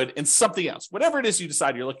than you could in something else, whatever it is you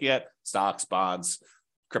decide you're looking at, stocks, bonds,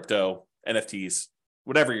 crypto, NFTs,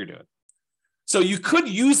 whatever you're doing. So you could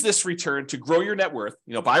use this return to grow your net worth,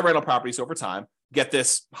 buy rental properties over time, get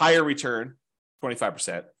this higher return,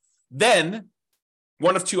 25%. Then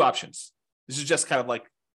one of two options. This is just kind of like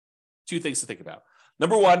two things to think about.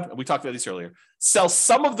 Number one, and we talked about these earlier, sell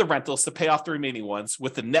some of the rentals to pay off the remaining ones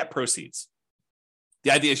with the net proceeds.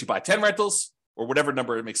 The idea is you buy 10 rentals or whatever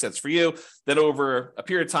number makes sense for you. Then over a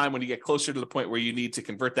period of time, when you get closer to the point where you need to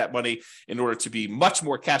convert that money in order to be much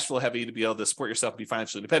more cash flow heavy, to be able to support yourself and be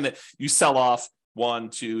financially independent, you sell off 1,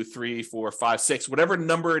 2, 3, 4, 5, 6, whatever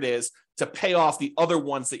number it is to pay off the other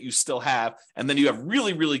ones that you still have. And then you have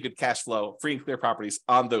really, really good cash flow, free and clear properties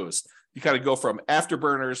on those. You kind of go from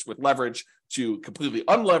afterburners with leverage to completely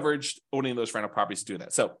unleveraged owning those rental properties to do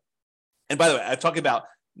that. So, and by the way, I'm talking about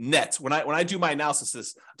net. When I do my analysis,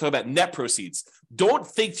 I'm talking about net proceeds. Don't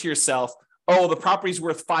think to yourself, oh, the property's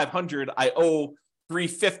worth 500, I owe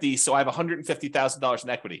 350, so I have $150,000 in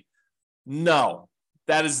equity. No,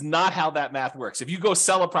 that is not how that math works. If you go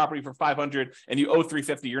sell a property for 500 and you owe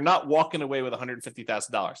 350, you're not walking away with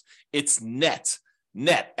 $150,000. It's net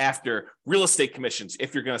after real estate commissions.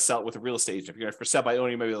 If you're going to sell it with a real estate agent, if you're going to sell by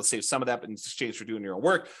owning, maybe they'll save some of that in exchange for doing your own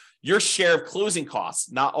work. Your share of closing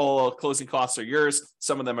costs, not all closing costs are yours.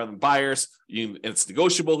 Some of them are the buyers. It's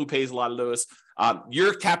negotiable who pays a lot of those.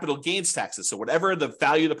 Your capital gains taxes. So whatever the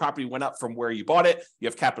value of the property went up from where you bought it, you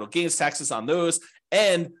have capital gains taxes on those.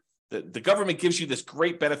 And the government gives you this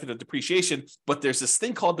great benefit of depreciation, but there's this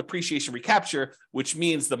thing called depreciation recapture, which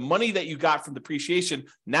means the money that you got from depreciation,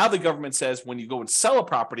 now the government says when you go and sell a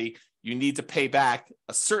property, you need to pay back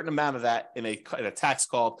a certain amount of that in a tax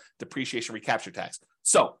called depreciation recapture tax.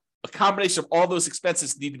 So a combination of all those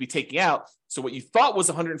expenses need to be taken out. So what you thought was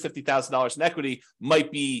 $150,000 in equity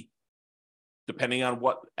might be, depending on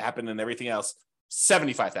what happened and everything else,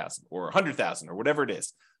 $75,000 or $100,000 or whatever it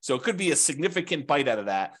is. So it could be a significant bite out of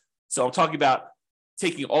that. So I'm talking about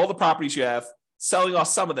taking all the properties you have, selling off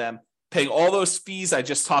some of them, paying all those fees I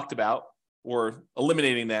just talked about, or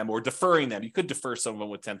eliminating them or deferring them. You could defer some of them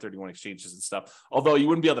with 1031 exchanges and stuff, although you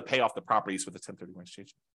wouldn't be able to pay off the properties with a 1031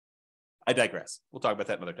 exchange. I digress. We'll talk about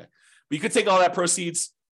that another day. But you could take all that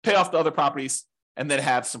proceeds, pay off the other properties, and then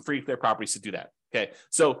have some free clear properties to do that. Okay.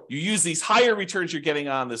 So you use these higher returns you're getting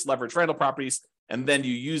on this leveraged rental properties, and then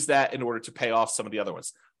you use that in order to pay off some of the other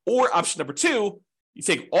ones. Or option number two, you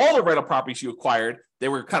take all the rental properties you acquired, they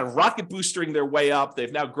were kind of rocket boostering their way up.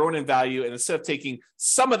 They've now grown in value. And instead of taking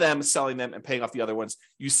some of them, selling them and paying off the other ones,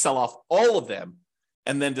 you sell off all of them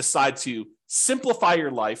and then decide to simplify your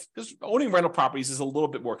life, because owning rental properties is a little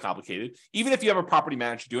bit more complicated. Even if you have a property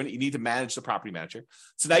manager doing it, you need to manage the property manager.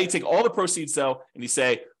 So now you take all the proceeds though, and you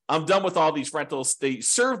say, I'm done with all these rentals. They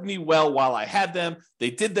served me well while I had them. They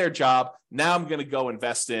did their job. Now I'm going to go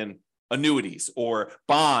invest in annuities or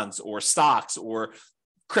bonds or stocks or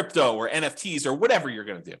crypto or NFTs or whatever you're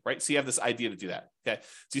going to do, right? So you have this idea to do that, okay?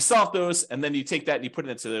 So you sell off those, and then you take that and you put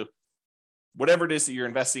it into whatever it is that you're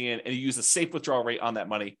investing in, and you use a safe withdrawal rate on that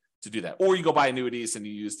money to do that. Or you go buy annuities and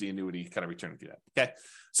you use the annuity kind of return to do that. Okay.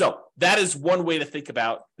 So that is one way to think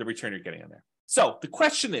about the return you're getting on there. So the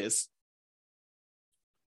question is,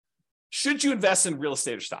 should you invest in real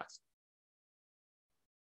estate or stocks?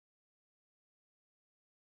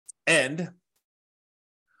 And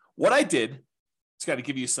what I did, it's got to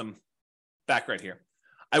give you some background here.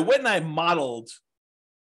 I went and I modeled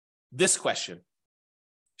this question.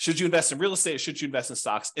 Should you invest in real estate or should you invest in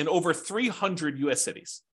stocks in over 300 US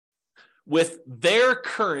cities with their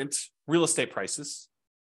current real estate prices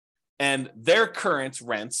and their current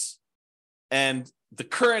rents and the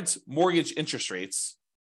current mortgage interest rates.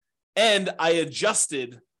 And I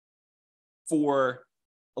adjusted for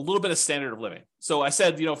a little bit of standard of living. So I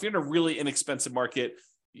said, if you're in a really inexpensive market,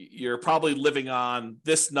 you're probably living on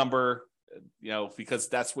this number, because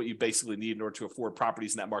that's what you basically need in order to afford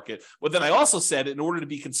properties in that market. But then I also said, in order to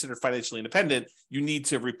be considered financially independent, you need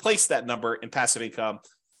to replace that number in passive income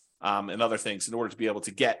and other things in order to be able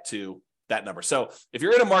to get to that number. So if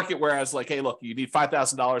you're in a market where I was like, hey, look, you need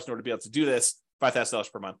 $5,000 in order to be able to do this,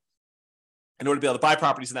 $5,000 per month, in order to be able to buy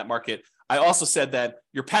properties in that market, I also said that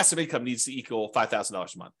your passive income needs to equal $5,000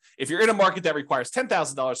 a month. If you're in a market that requires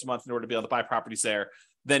 $10,000 a month in order to be able to buy properties there,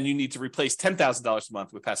 then you need to replace $10,000 a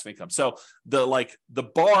month with passive income. So the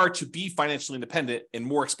bar to be financially independent in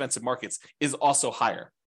more expensive markets is also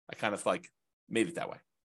higher. I kind of made it that way.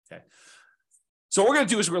 Okay. So what we're going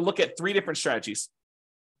to do is we're going to look at 3 different strategies.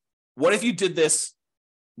 What if you did this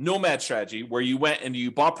nomad strategy where you went and you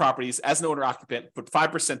bought properties as an owner occupant, put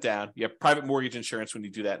 5% down, you have private mortgage insurance when you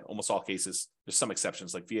do that in almost all cases. There's some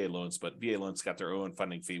exceptions like VA loans, but VA loans got their own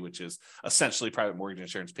funding fee, which is essentially private mortgage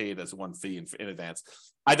insurance paid as one fee in advance.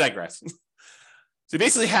 I digress. So you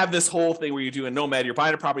basically have this whole thing where you do a nomad, you're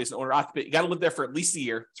buying a property as an owner occupant, you got to live there for at least a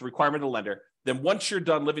year. It's a requirement of the lender. Then once you're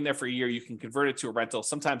done living there for a year, you can convert it to a rental.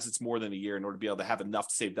 Sometimes it's more than a year in order to be able to have enough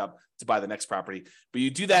saved up to buy the next property. But you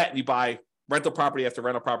do that and you buy rental property after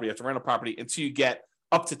rental property after rental property until you get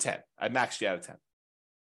up to 10. I maxed you out of 10.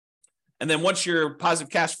 And then once you're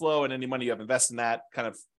positive cash flow and any money you have invested in that kind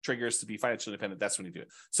of triggers to be financially independent, that's when you do it.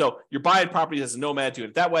 So you're buying property as a nomad, doing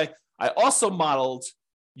it that way. I also modeled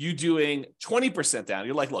you doing 20% down.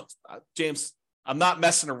 You're like, look, James, I'm not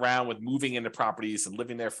messing around with moving into properties and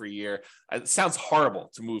living there for a year. It sounds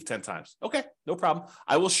horrible to move 10 times. Okay, no problem.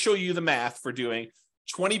 I will show you the math for doing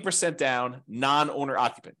 20% down, non-owner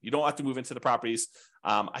occupant. You don't have to move into the properties.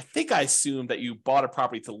 I think I assumed that you bought a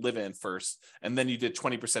property to live in first, and then you did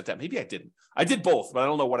 20% down. Maybe I didn't. I did both, but I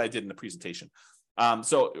don't know what I did in the presentation.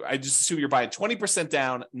 So I just assume you're buying 20%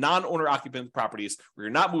 down, non-owner occupant properties where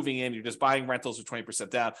you're not moving in, you're just buying rentals with 20%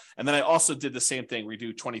 down. And then I also did the same thing where you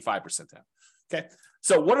do 25% down. Okay.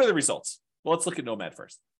 So what are the results? Well, let's look at Nomad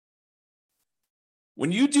first.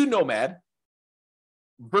 When you do Nomad,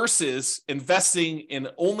 versus investing in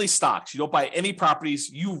only stocks, you don't buy any properties,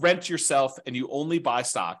 you rent yourself and you only buy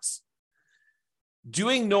stocks.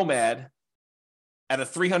 Doing Nomad at a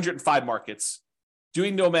 305 markets,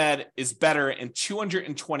 doing Nomad is better in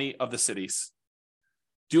 220 of the cities.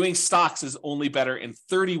 Doing stocks is only better in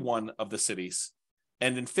 31 of the cities.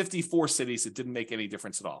 And in 54 cities, it didn't make any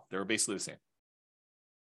difference at all. They were basically the same.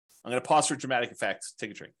 I'm going to pause for dramatic effect.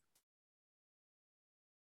 Take a drink.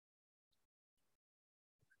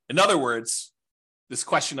 In other words, this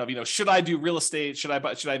question of, should I do real estate? Should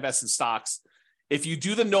I invest in stocks? If you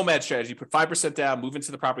do the nomad strategy, put 5% down, move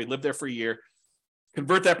into the property, live there for a year,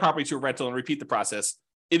 convert that property to a rental and repeat the process,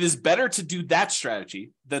 it is better to do that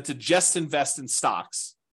strategy than to just invest in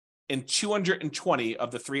stocks in 220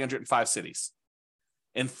 of the 305 cities.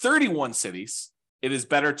 In 31 cities, it is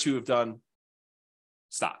better to have done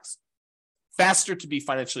stocks. Faster to be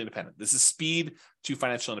financially independent. This is speed to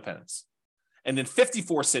financial independence. And in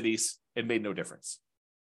 54 cities, it made no difference.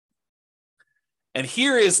 And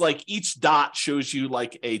here is each dot shows you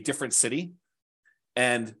a different city.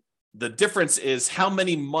 And the difference is how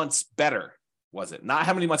many months better was it? Not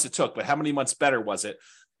how many months it took, but how many months better was it?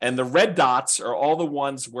 And the red dots are all the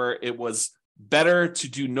ones where it was better to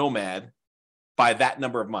do Nomad by that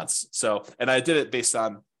number of months. So, and I did it based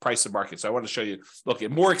on price of market. So I want to show you, look,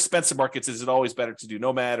 in more expensive markets, is it always better to do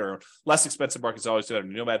Nomad, or less expensive markets always better to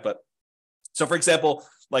do Nomad? But so for example,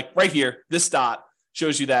 right here, this dot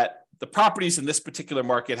shows you that the properties in this particular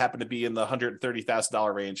market happen to be in the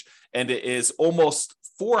 $130,000 range. And it is almost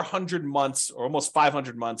 400 months or almost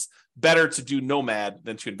 500 months better to do Nomad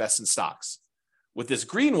than to invest in stocks. With this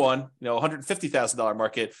green one, $150,000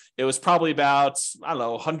 market, it was probably about,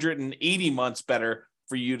 180 months better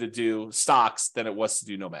for you to do stocks than it was to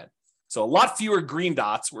do Nomad. So a lot fewer green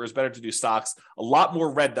dots, where it's better to do stocks, a lot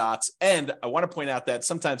more red dots. And I want to point out that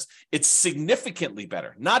sometimes it's significantly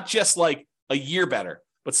better, not just like a year better,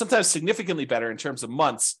 but sometimes significantly better in terms of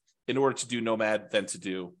months in order to do Nomad than to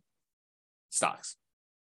do stocks.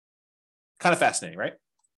 Kind of fascinating, right?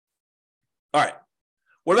 All right.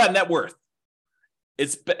 What about net worth?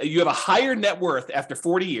 You have a higher net worth after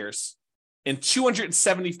 40 years in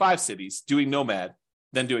 275 cities doing Nomad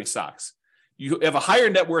than doing stocks. You have a higher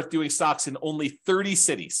net worth doing stocks in only 30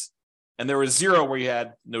 cities. And there was 0 where you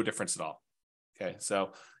had no difference at all. Okay.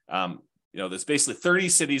 So, there's basically 30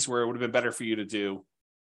 cities where it would have been better for you to do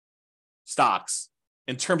stocks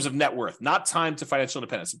in terms of net worth, not time to financial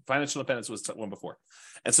independence. Financial independence was one before.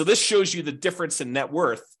 And so this shows you the difference in net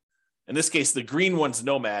worth. In this case, the green one's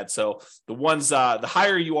Nomad. So the ones, the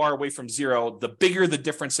higher you are away from 0, the bigger the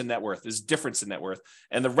difference in net worth is difference in net worth.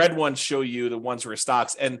 And the red ones show you the ones where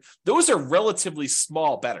stocks. And those are relatively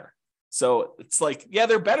small better. So it's like, yeah,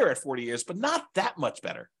 they're better at 40 years, but not that much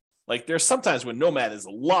better. Like there's sometimes when Nomad is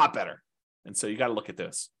a lot better. And so you got to look at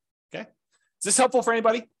this. Okay. Is this helpful for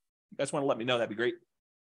anybody? You guys want to let me know? That'd be great.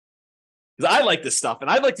 Because I like this stuff and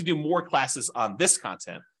I'd like to do more classes on this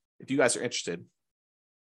content if you guys are interested.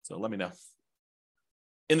 So let me know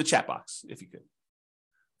in the chat box, if you could,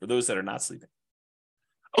 for those that are not sleeping.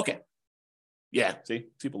 Okay. Yeah, see,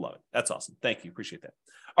 people love it. That's awesome. Thank you. Appreciate that.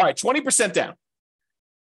 All right, 20% down.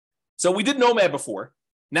 So we did Nomad before.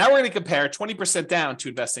 Now we're going to compare 20% down to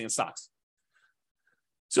investing in stocks.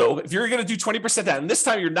 So if you're going to do 20% down, and this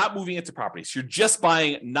time you're not moving into properties, you're just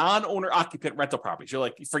buying non-owner occupant rental properties. You're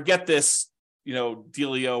like, forget this,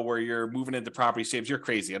 dealio where you're moving into properties, James, you're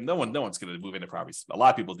crazy. And no one's going to move into properties. A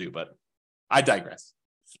lot of people do, but I digress.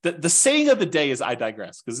 The saying of the day is I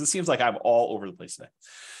digress, because it seems like I'm all over the place today.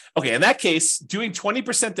 Okay, in that case, doing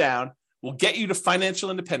 20% down will get you to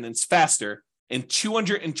financial independence faster in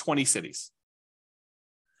 220 cities.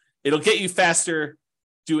 It'll get you faster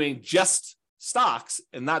doing just stocks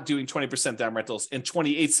and not doing 20% down rentals in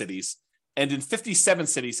 28 cities. And in 57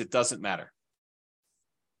 cities, it doesn't matter.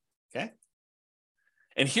 Okay.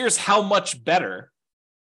 And here's how much better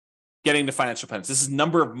getting to financial independence. This is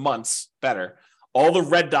number of months better. All the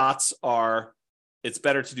red dots are, it's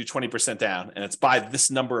better to do 20% down, and it's by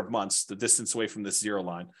this number of months, the distance away from this 0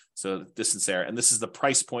 line. So the distance there. And this is the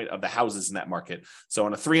price point of the houses in that market. So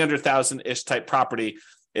on a 300,000-ish type property,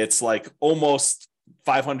 it's like almost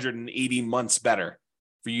 580 months better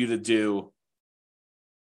for you to do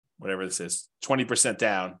whatever this is, 20%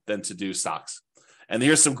 down than to do stocks. And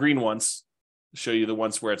here's some green ones to show you the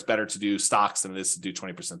ones where it's better to do stocks than it is to do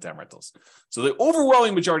 20% down rentals. So the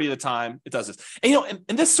overwhelming majority of the time, it does this. And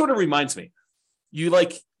this sort of reminds me, you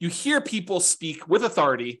hear people speak with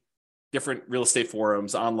authority, different real estate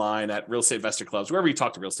forums, online, at real estate investor clubs, wherever you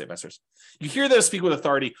talk to real estate investors. You hear them speak with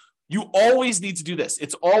authority. You always need to do this.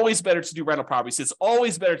 It's always better to do rental properties. It's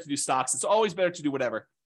always better to do stocks. It's always better to do whatever.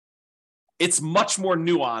 It's much more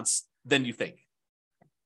nuanced than you think,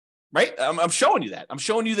 right? I'm showing you that. I'm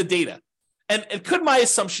showing you the data. And could my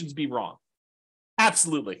assumptions be wrong?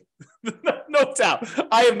 Absolutely. No doubt.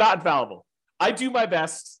 I am not infallible. I do my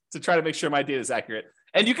best to try to make sure my data is accurate.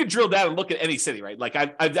 And you can drill down and look at any city, right? Like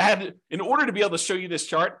I've had, in order to be able to show you this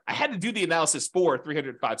chart, I had to do the analysis for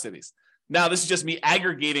 305 cities. Now, this is just me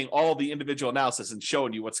aggregating all the individual analysis and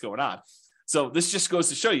showing you what's going on. So this just goes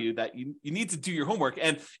to show you that you need to do your homework.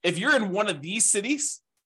 And if you're in one of these cities,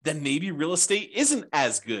 then maybe real estate isn't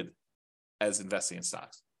as good as investing in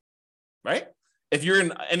stocks, right? If you're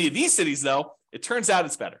in any of these cities, though, it turns out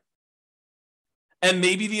it's better. And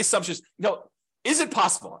maybe the assumptions, is it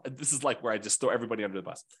possible? This is like where I just throw everybody under the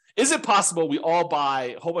bus. Is it possible we all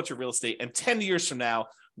buy a whole bunch of real estate and 10 years from now,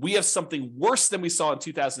 we have something worse than we saw in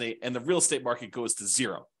 2008 and the real estate market goes to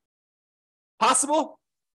 0? Possible?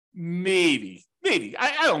 Maybe.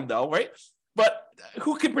 I don't know, right? But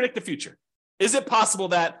who can predict the future? Is it possible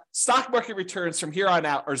that stock market returns from here on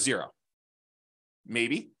out are 0?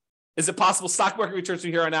 Maybe. Is it possible stock market returns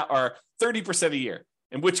from here on out are 30% a year?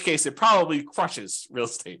 In which case it probably crushes real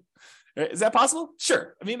estate. Is that possible?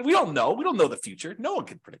 Sure. I mean, we don't know. We don't know the future. No one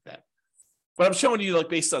can predict that. But I'm showing you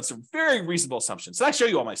based on some very reasonable assumptions. So I show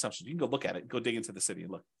you all my assumptions. You can go look at it, go dig into the city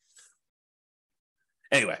and look.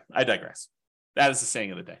 Anyway, I digress. That is the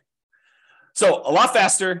saying of the day. So a lot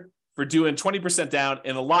faster for doing 20% down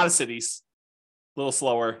in a lot of cities, a little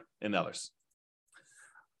slower in others.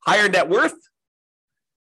 Higher net worth.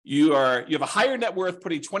 You have a higher net worth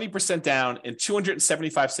putting 20% down in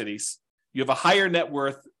 275 cities. You have a higher net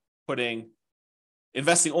worth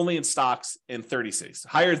investing only in stocks in 30 cities,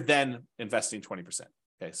 higher than investing 20%.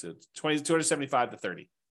 Okay, so 275 to 30.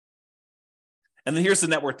 And then here's the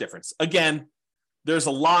net worth difference. Again, there's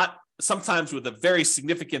a lot sometimes with a very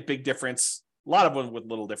significant big difference, a lot of them with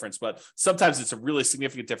little difference, but sometimes it's a really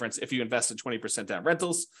significant difference if you invest in 20% down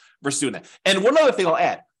rentals versus doing that. And one other thing I'll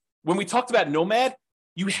add, when we talked about Nomad,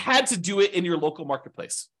 you had to do it in your local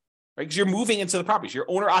marketplace, right? Because you're moving into the properties, you're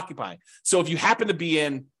owner occupying. So if you happen to be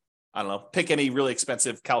in, I don't know, pick any really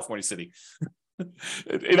expensive California city,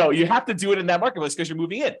 you have to do it in that marketplace because you're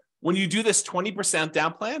moving in. When you do this 20%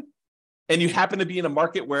 down plan and you happen to be in a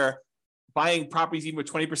market where buying properties even with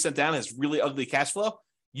 20% down has really ugly cash flow,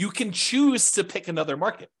 you can choose to pick another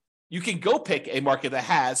market. You can go pick a market that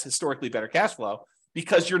has historically better cash flow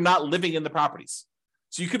because you're not living in the properties.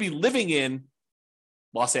 So you could be living in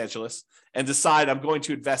Los Angeles and decide I'm going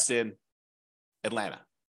to invest in Atlanta,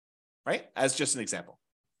 right? As just an example.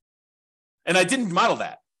 And I didn't model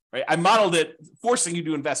that, right? I modeled it forcing you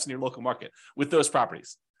to invest in your local market with those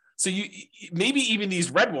properties. So you maybe even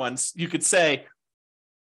these red ones, you could say,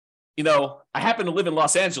 I happen to live in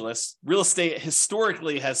Los Angeles. Real estate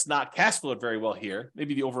historically has not cash flowed very well here.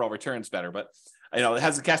 Maybe the overall return's better, but it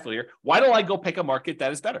has a cash flow here. Why don't I go pick a market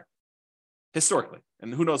that is better historically?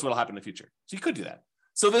 And who knows what'll happen in the future. So you could do that.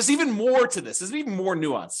 So there's even more to this. There's even more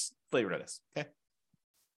nuance flavor to this. Okay.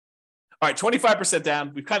 All right, 25%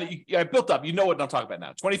 down. We've I built up. You know what I'm talking about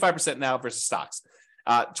now. 25% now versus stocks.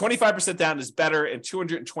 25% down is better in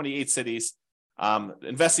 228 cities.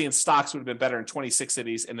 Investing in stocks would have been better in 26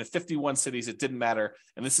 cities, and in 51 cities, it didn't matter.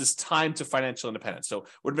 And this is time to financial independence. So it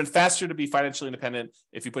would have been faster to be financially independent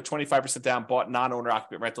if you put 25% down, bought non-owner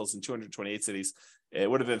occupant rentals in 228 cities. It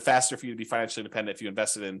would have been faster for you to be financially independent if you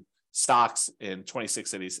invested in stocks in 26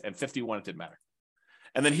 cities, and 51, it didn't matter.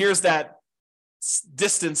 And then here's that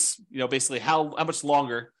distance, basically how much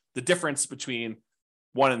longer the difference between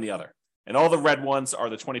one and the other. And all the red ones are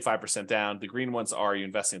the 25% down. The green ones are you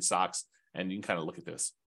investing in stocks. And you can kind of look at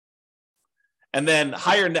this. And then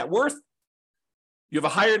higher net worth. You have a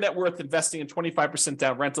higher net worth investing in 25%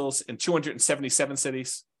 down rentals in 277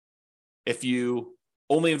 cities. If you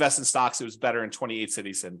only invest in stocks, it was better in 28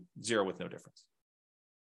 cities and 0 with no difference.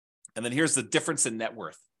 And then here's the difference in net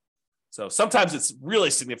worth. So sometimes it's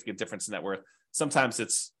really significant difference in net worth. Sometimes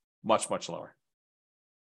it's much, much lower.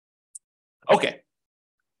 Okay.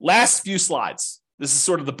 Last few slides. This is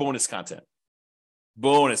sort of the bonus content.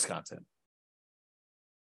 Bonus content.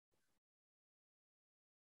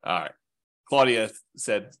 All right. Claudia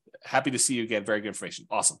said, happy to see you again. Very good information.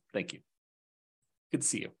 Awesome. Thank you. Good to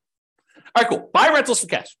see you. All right, cool. Buy rentals for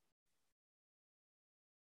cash.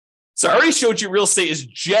 So I already showed you real estate is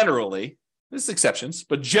generally, there's exceptions,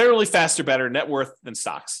 but generally faster, better net worth than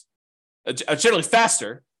stocks. Generally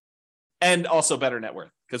faster and also better net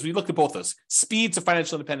worth. Because we looked at both those. Speed to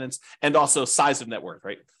financial independence and also size of net worth,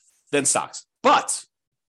 right? Than stocks. But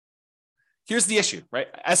here's the issue, right?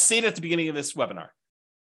 As stated at the beginning of this webinar,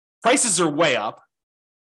 prices are way up,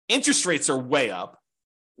 interest rates are way up,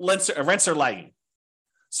 rents are lagging.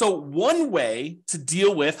 So one way to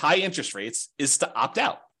deal with high interest rates is to opt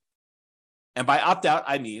out. And by opt out,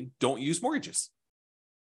 I mean don't use mortgages.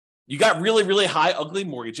 You got really, really high, ugly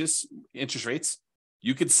mortgages, interest rates.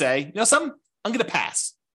 You could say, something, I'm going to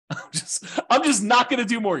pass. I'm just not going to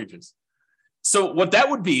do mortgages. So what that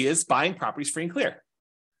would be is buying properties free and clear.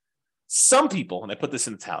 Some people, and I put this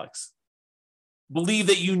in italics, believe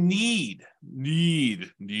that you need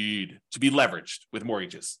to be leveraged with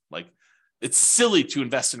mortgages. Like it's silly to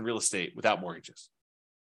invest in real estate without mortgages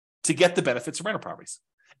to get the benefits of rental properties.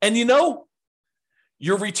 And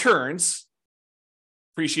your returns,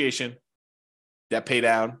 appreciation, debt pay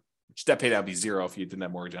down, which debt pay down would be 0 if you didn't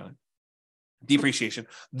have mortgage on it, depreciation,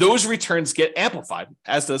 those returns get amplified,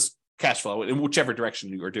 as does cash flow in whichever direction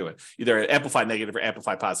you are doing, either amplified negative or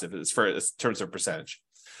amplified positive in terms of percentage.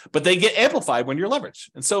 But they get amplified when you're leveraged.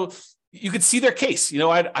 And so you could see their case.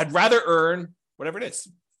 I'd rather earn whatever it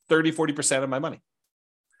is, 30, 40% of my money.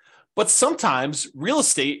 But sometimes real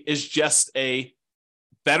estate is just a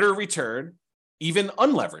better return, even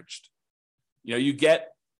unleveraged. You get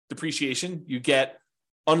depreciation, you get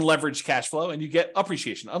unleveraged cash flow, and you get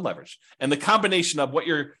appreciation unleveraged. And the combination of what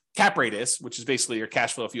your cap rate is, which is basically your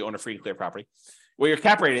cash flow if you own a free and clear property, what your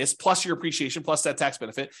cap rate is, plus your appreciation, plus that tax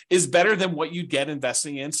benefit, is better than what you'd get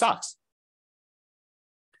investing in stocks.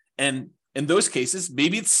 And in those cases,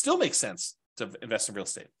 maybe it still makes sense to invest in real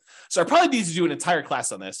estate. So I probably need to do an entire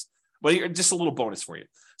class on this, but just a little bonus for you.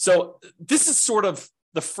 So this is sort of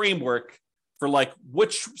the framework for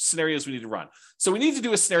which scenarios we need to run. So we need to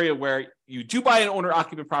do a scenario where you do buy an owner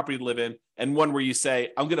occupant property to live in, and one where you say,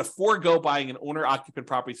 I'm going to forego buying an owner occupant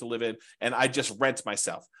property to live in, and I just rent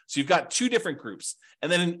myself. So you've got two different groups.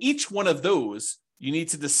 And then in each one of those, you need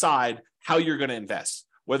to decide how you're going to invest,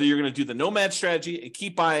 whether you're going to do the nomad strategy and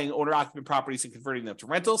keep buying owner occupant properties and converting them to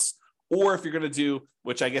rentals, or if you're going to do,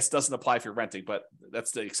 which I guess doesn't apply if you're renting, but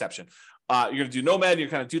that's the exception. You're going to do nomad, you're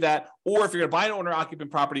going to do that. Or if you're going to buy an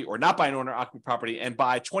owner-occupant property or not buy an owner-occupant property and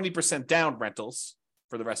buy 20% down rentals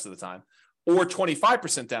for the rest of the time, or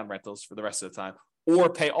 25% down rentals for the rest of the time, or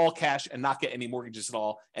pay all cash and not get any mortgages at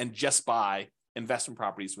all and just buy investment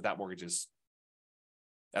properties without mortgages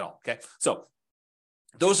at all. Okay. So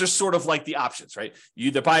those are sort of like the options, right? You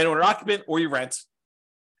either buy an owner-occupant or you rent.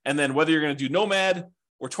 And then whether you're going to do nomad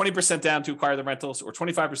or 20% down to acquire the rentals or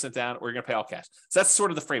 25% down, or you're going to pay all cash. So that's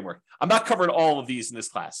sort of the framework. I'm not covering all of these in this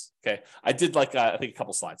class. Okay. I did I think a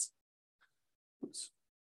couple slides. Oops.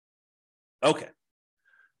 Okay.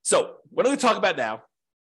 So what I'm going to talk about now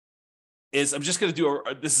is I'm just going to do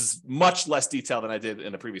this is much less detail than I did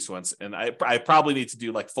in the previous ones. And I probably need to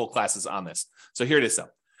do like full classes on this. So here it is.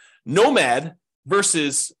 Nomad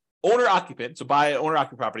versus owner-occupant, so buy an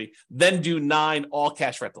owner-occupant property, then do 9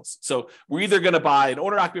 all-cash rentals. So we're either going to buy an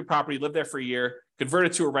owner-occupant property, live there for a year, convert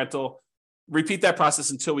it to a rental, repeat that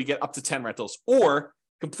process until we get up to 10 rentals, or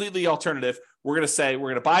completely alternative, we're going to say we're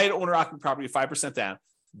going to buy an owner-occupant property 5% down,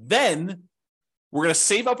 then we're going to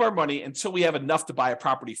save up our money until we have enough to buy a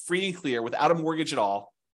property free and clear without a mortgage at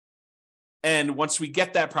all. And once we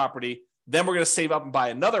get that property, then we're going to save up and buy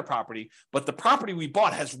another property, but the property we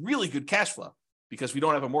bought has really good cash flow because we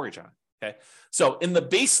don't have a mortgage on it, okay? So in the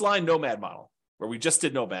baseline nomad model, where we just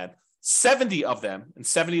did nomad, 70 of them in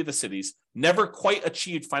 70 of the cities never quite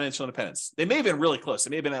achieved financial independence. They may have been really close. They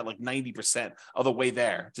may have been at like 90% of the way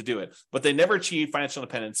there to do it, but they never achieved financial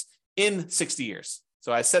independence in 60 years.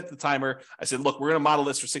 So I set the timer. I said, look, we're going to model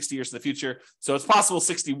this for 60 years in the future. So it's possible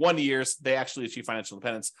 61 years they actually achieve financial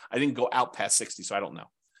independence. I didn't go out past 60, so I don't know.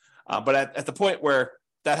 But at the point where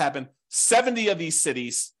that happened, 70 of these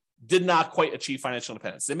cities did not quite achieve financial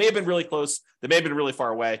independence. They may have been really close. They may have been really far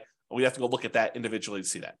away. We have to go look at that individually to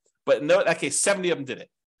see that. But in that case, 70 of them did it.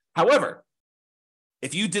 However,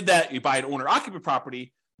 if you did that, you buy an owner-occupant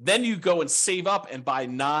property, then you go and save up and buy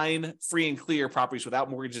 9 free and clear properties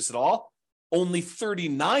without mortgages at all. Only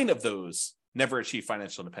 39 of those never achieved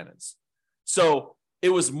financial independence. So it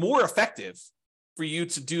was more effective for you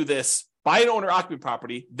to do this, buy an owner-occupant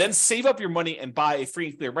property, then save up your money and buy a free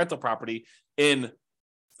and clear rental property in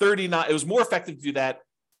 39. It was more effective to do that.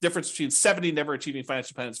 Difference between 70 never achieving financial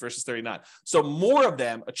independence versus 39. So more of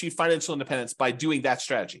them achieve financial independence by doing that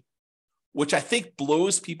strategy, which I think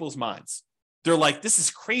blows people's minds. They're like, this is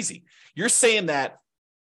crazy. You're saying that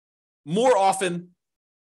more often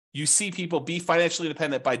you see people be financially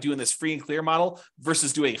independent by doing this free and clear model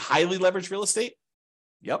versus doing highly leveraged real estate?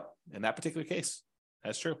 Yep, in that particular case,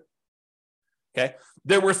 that's true. Okay,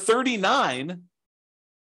 there were 39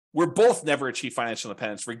 where both never achieved financial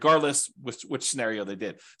independence, regardless which scenario they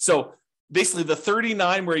did. So basically the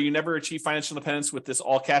 39 where you never achieve financial independence with this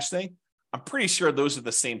all cash thing, I'm pretty sure those are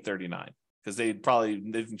the same 39 because they probably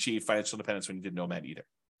didn't achieve financial independence when you did nomad either.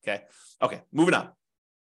 Okay, moving on.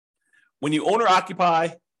 When you own or occupy,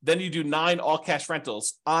 then you do 9 all cash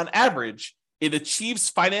rentals. On average, it achieves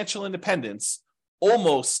financial independence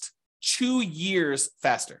almost 2 years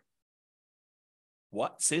faster.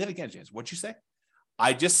 What? Say that again, James. What'd you say?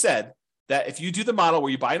 I just said that if you do the model where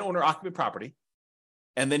you buy an owner-occupant property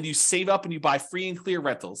and then you save up and you buy free and clear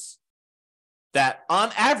rentals, that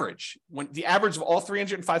on average, when the average of all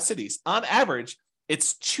 305 cities, on average,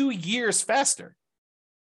 it's 2 years faster,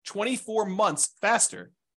 24 months faster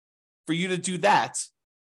for you to do that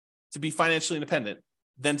to be financially independent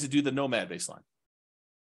than to do the nomad baseline.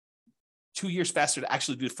 2 years faster to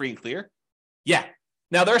actually do free and clear? Yeah.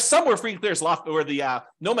 Now, there are some where free and clear is a lot, where the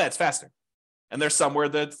nomad's faster. And there's some where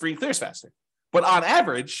the free and clear is faster. But on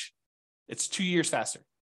average, it's 2 years faster.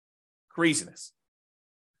 Craziness.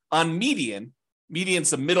 On median's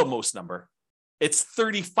the middlemost number, it's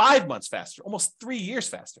 35 months faster, almost 3 years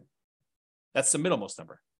faster. That's the middlemost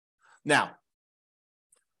number. Now,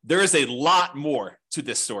 there is a lot more to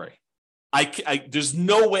this story. There's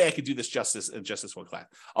no way I could do this justice in just this one class.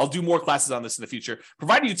 I'll do more classes on this in the future,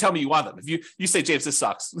 provided you tell me you want them. If you say, James, this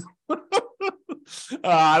sucks.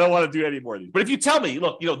 I don't want to do any more of these. But if you tell me,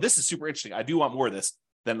 look, this is super interesting, I do want more of this,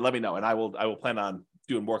 then let me know, and I will plan on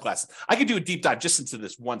doing more classes. I could do a deep dive just into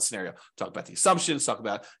this one scenario, talk about the assumptions, talk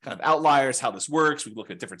about kind of outliers, how this works. We can look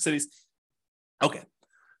at different cities. Okay.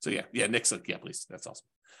 So yeah, Nick's like, yeah, please. That's awesome.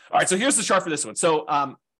 All right. So here's the chart for this one. So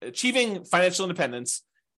achieving financial independence,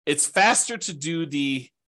 it's faster to do the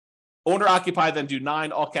owner-occupy than do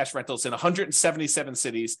 9 all-cash rentals in 177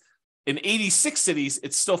 cities. In 86 cities,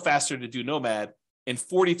 it's still faster to do nomad. In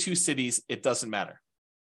 42 cities, it doesn't matter.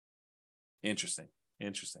 Interesting.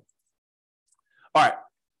 All right.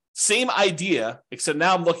 Same idea, except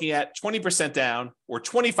now I'm looking at 20% down or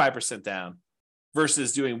 25% down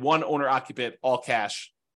versus doing one owner occupant, all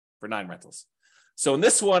cash for 9 rentals. So in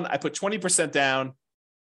this one, I put 20% down,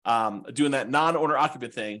 doing that non-owner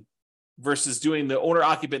occupant thing versus doing the owner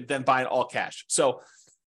occupant, then buying all cash. So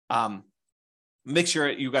make sure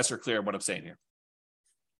you guys are clear on what I'm saying here.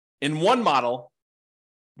 In one model,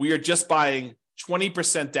 we are just buying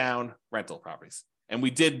 20% down rental properties. And we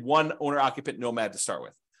did one owner occupant nomad to start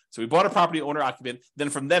with. So we bought a property owner occupant. Then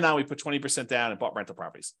from then on, we put 20% down and bought rental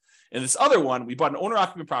properties. In this other one, we bought an owner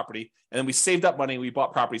occupant property and then we saved up money and we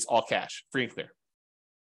bought properties all cash, free and clear.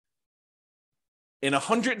 In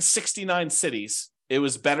 169 cities, it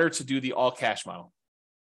was better to do the all cash model.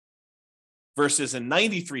 Versus in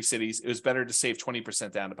 93 cities, it was better to save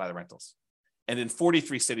 20% down to buy the rentals. And in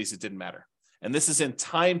 43 cities, it didn't matter. And this is in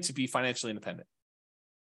time to be financially independent.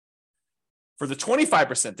 For the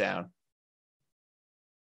 25% down,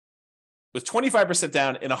 with 25%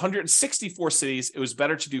 down in 164 cities, it was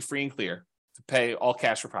better to do free and clear, to pay all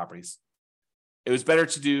cash for properties. It was better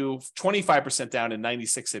to do 25% down in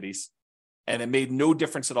 96 cities, and it made no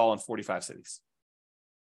difference at all in 45 cities.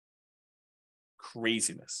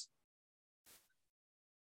 Craziness.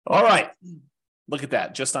 All right. Look at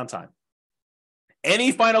that, just on time.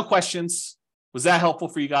 Any final questions? Was that helpful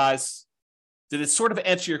for you guys? Did it sort of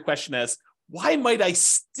answer your question as, why might I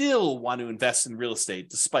still want to invest in real estate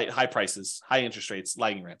despite high prices, high interest rates,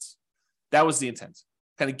 lagging rents? That was the intent.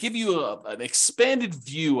 Kind of give you an expanded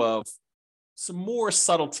view of some more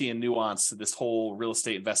subtlety and nuance to this whole real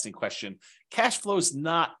estate investing question. Cash flow is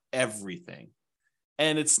not everything,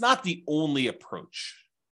 and it's not the only approach.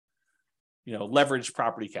 Leverage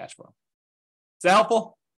property cash flow. Is that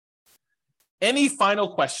helpful? Any final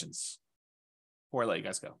questions before I let you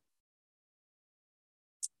guys go?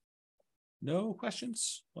 No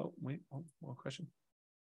questions? Oh, wait, one question.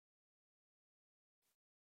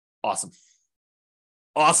 Awesome.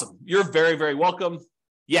 You're very, very welcome.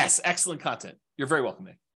 Yes, excellent content. You're very welcome,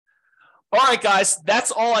 Nick. All right, guys,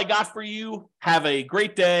 that's all I got for you. Have a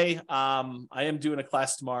great day. I am doing a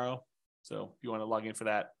class tomorrow, so if you want to log in for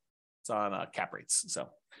that, it's on cap rates. So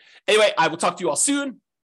anyway, I will talk to you all soon.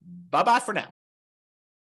 Bye-bye for now.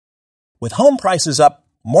 With home prices up,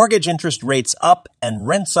 mortgage interest rates up, and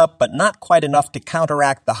rents up, but not quite enough to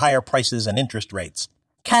counteract the higher prices and interest rates,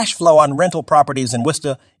 cash flow on rental properties in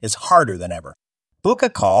Worcester is harder than ever. Book a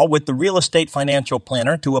call with the Real Estate Financial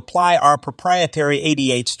Planner to apply our proprietary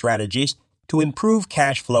 88 strategies to improve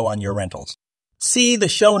cash flow on your rentals. See the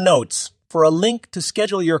show notes for a link to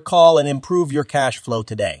schedule your call and improve your cash flow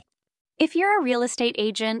today. If you're a real estate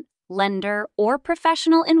agent, lender, or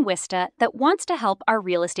professional in Worcester that wants to help our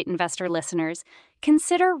real estate investor listeners,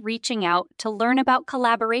 consider reaching out to learn about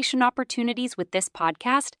collaboration opportunities with this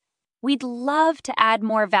podcast. We'd love to add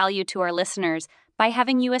more value to our listeners by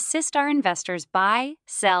having you assist our investors buy,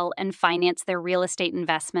 sell, and finance their real estate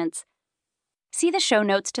investments. See the show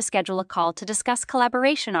notes to schedule a call to discuss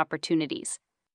collaboration opportunities.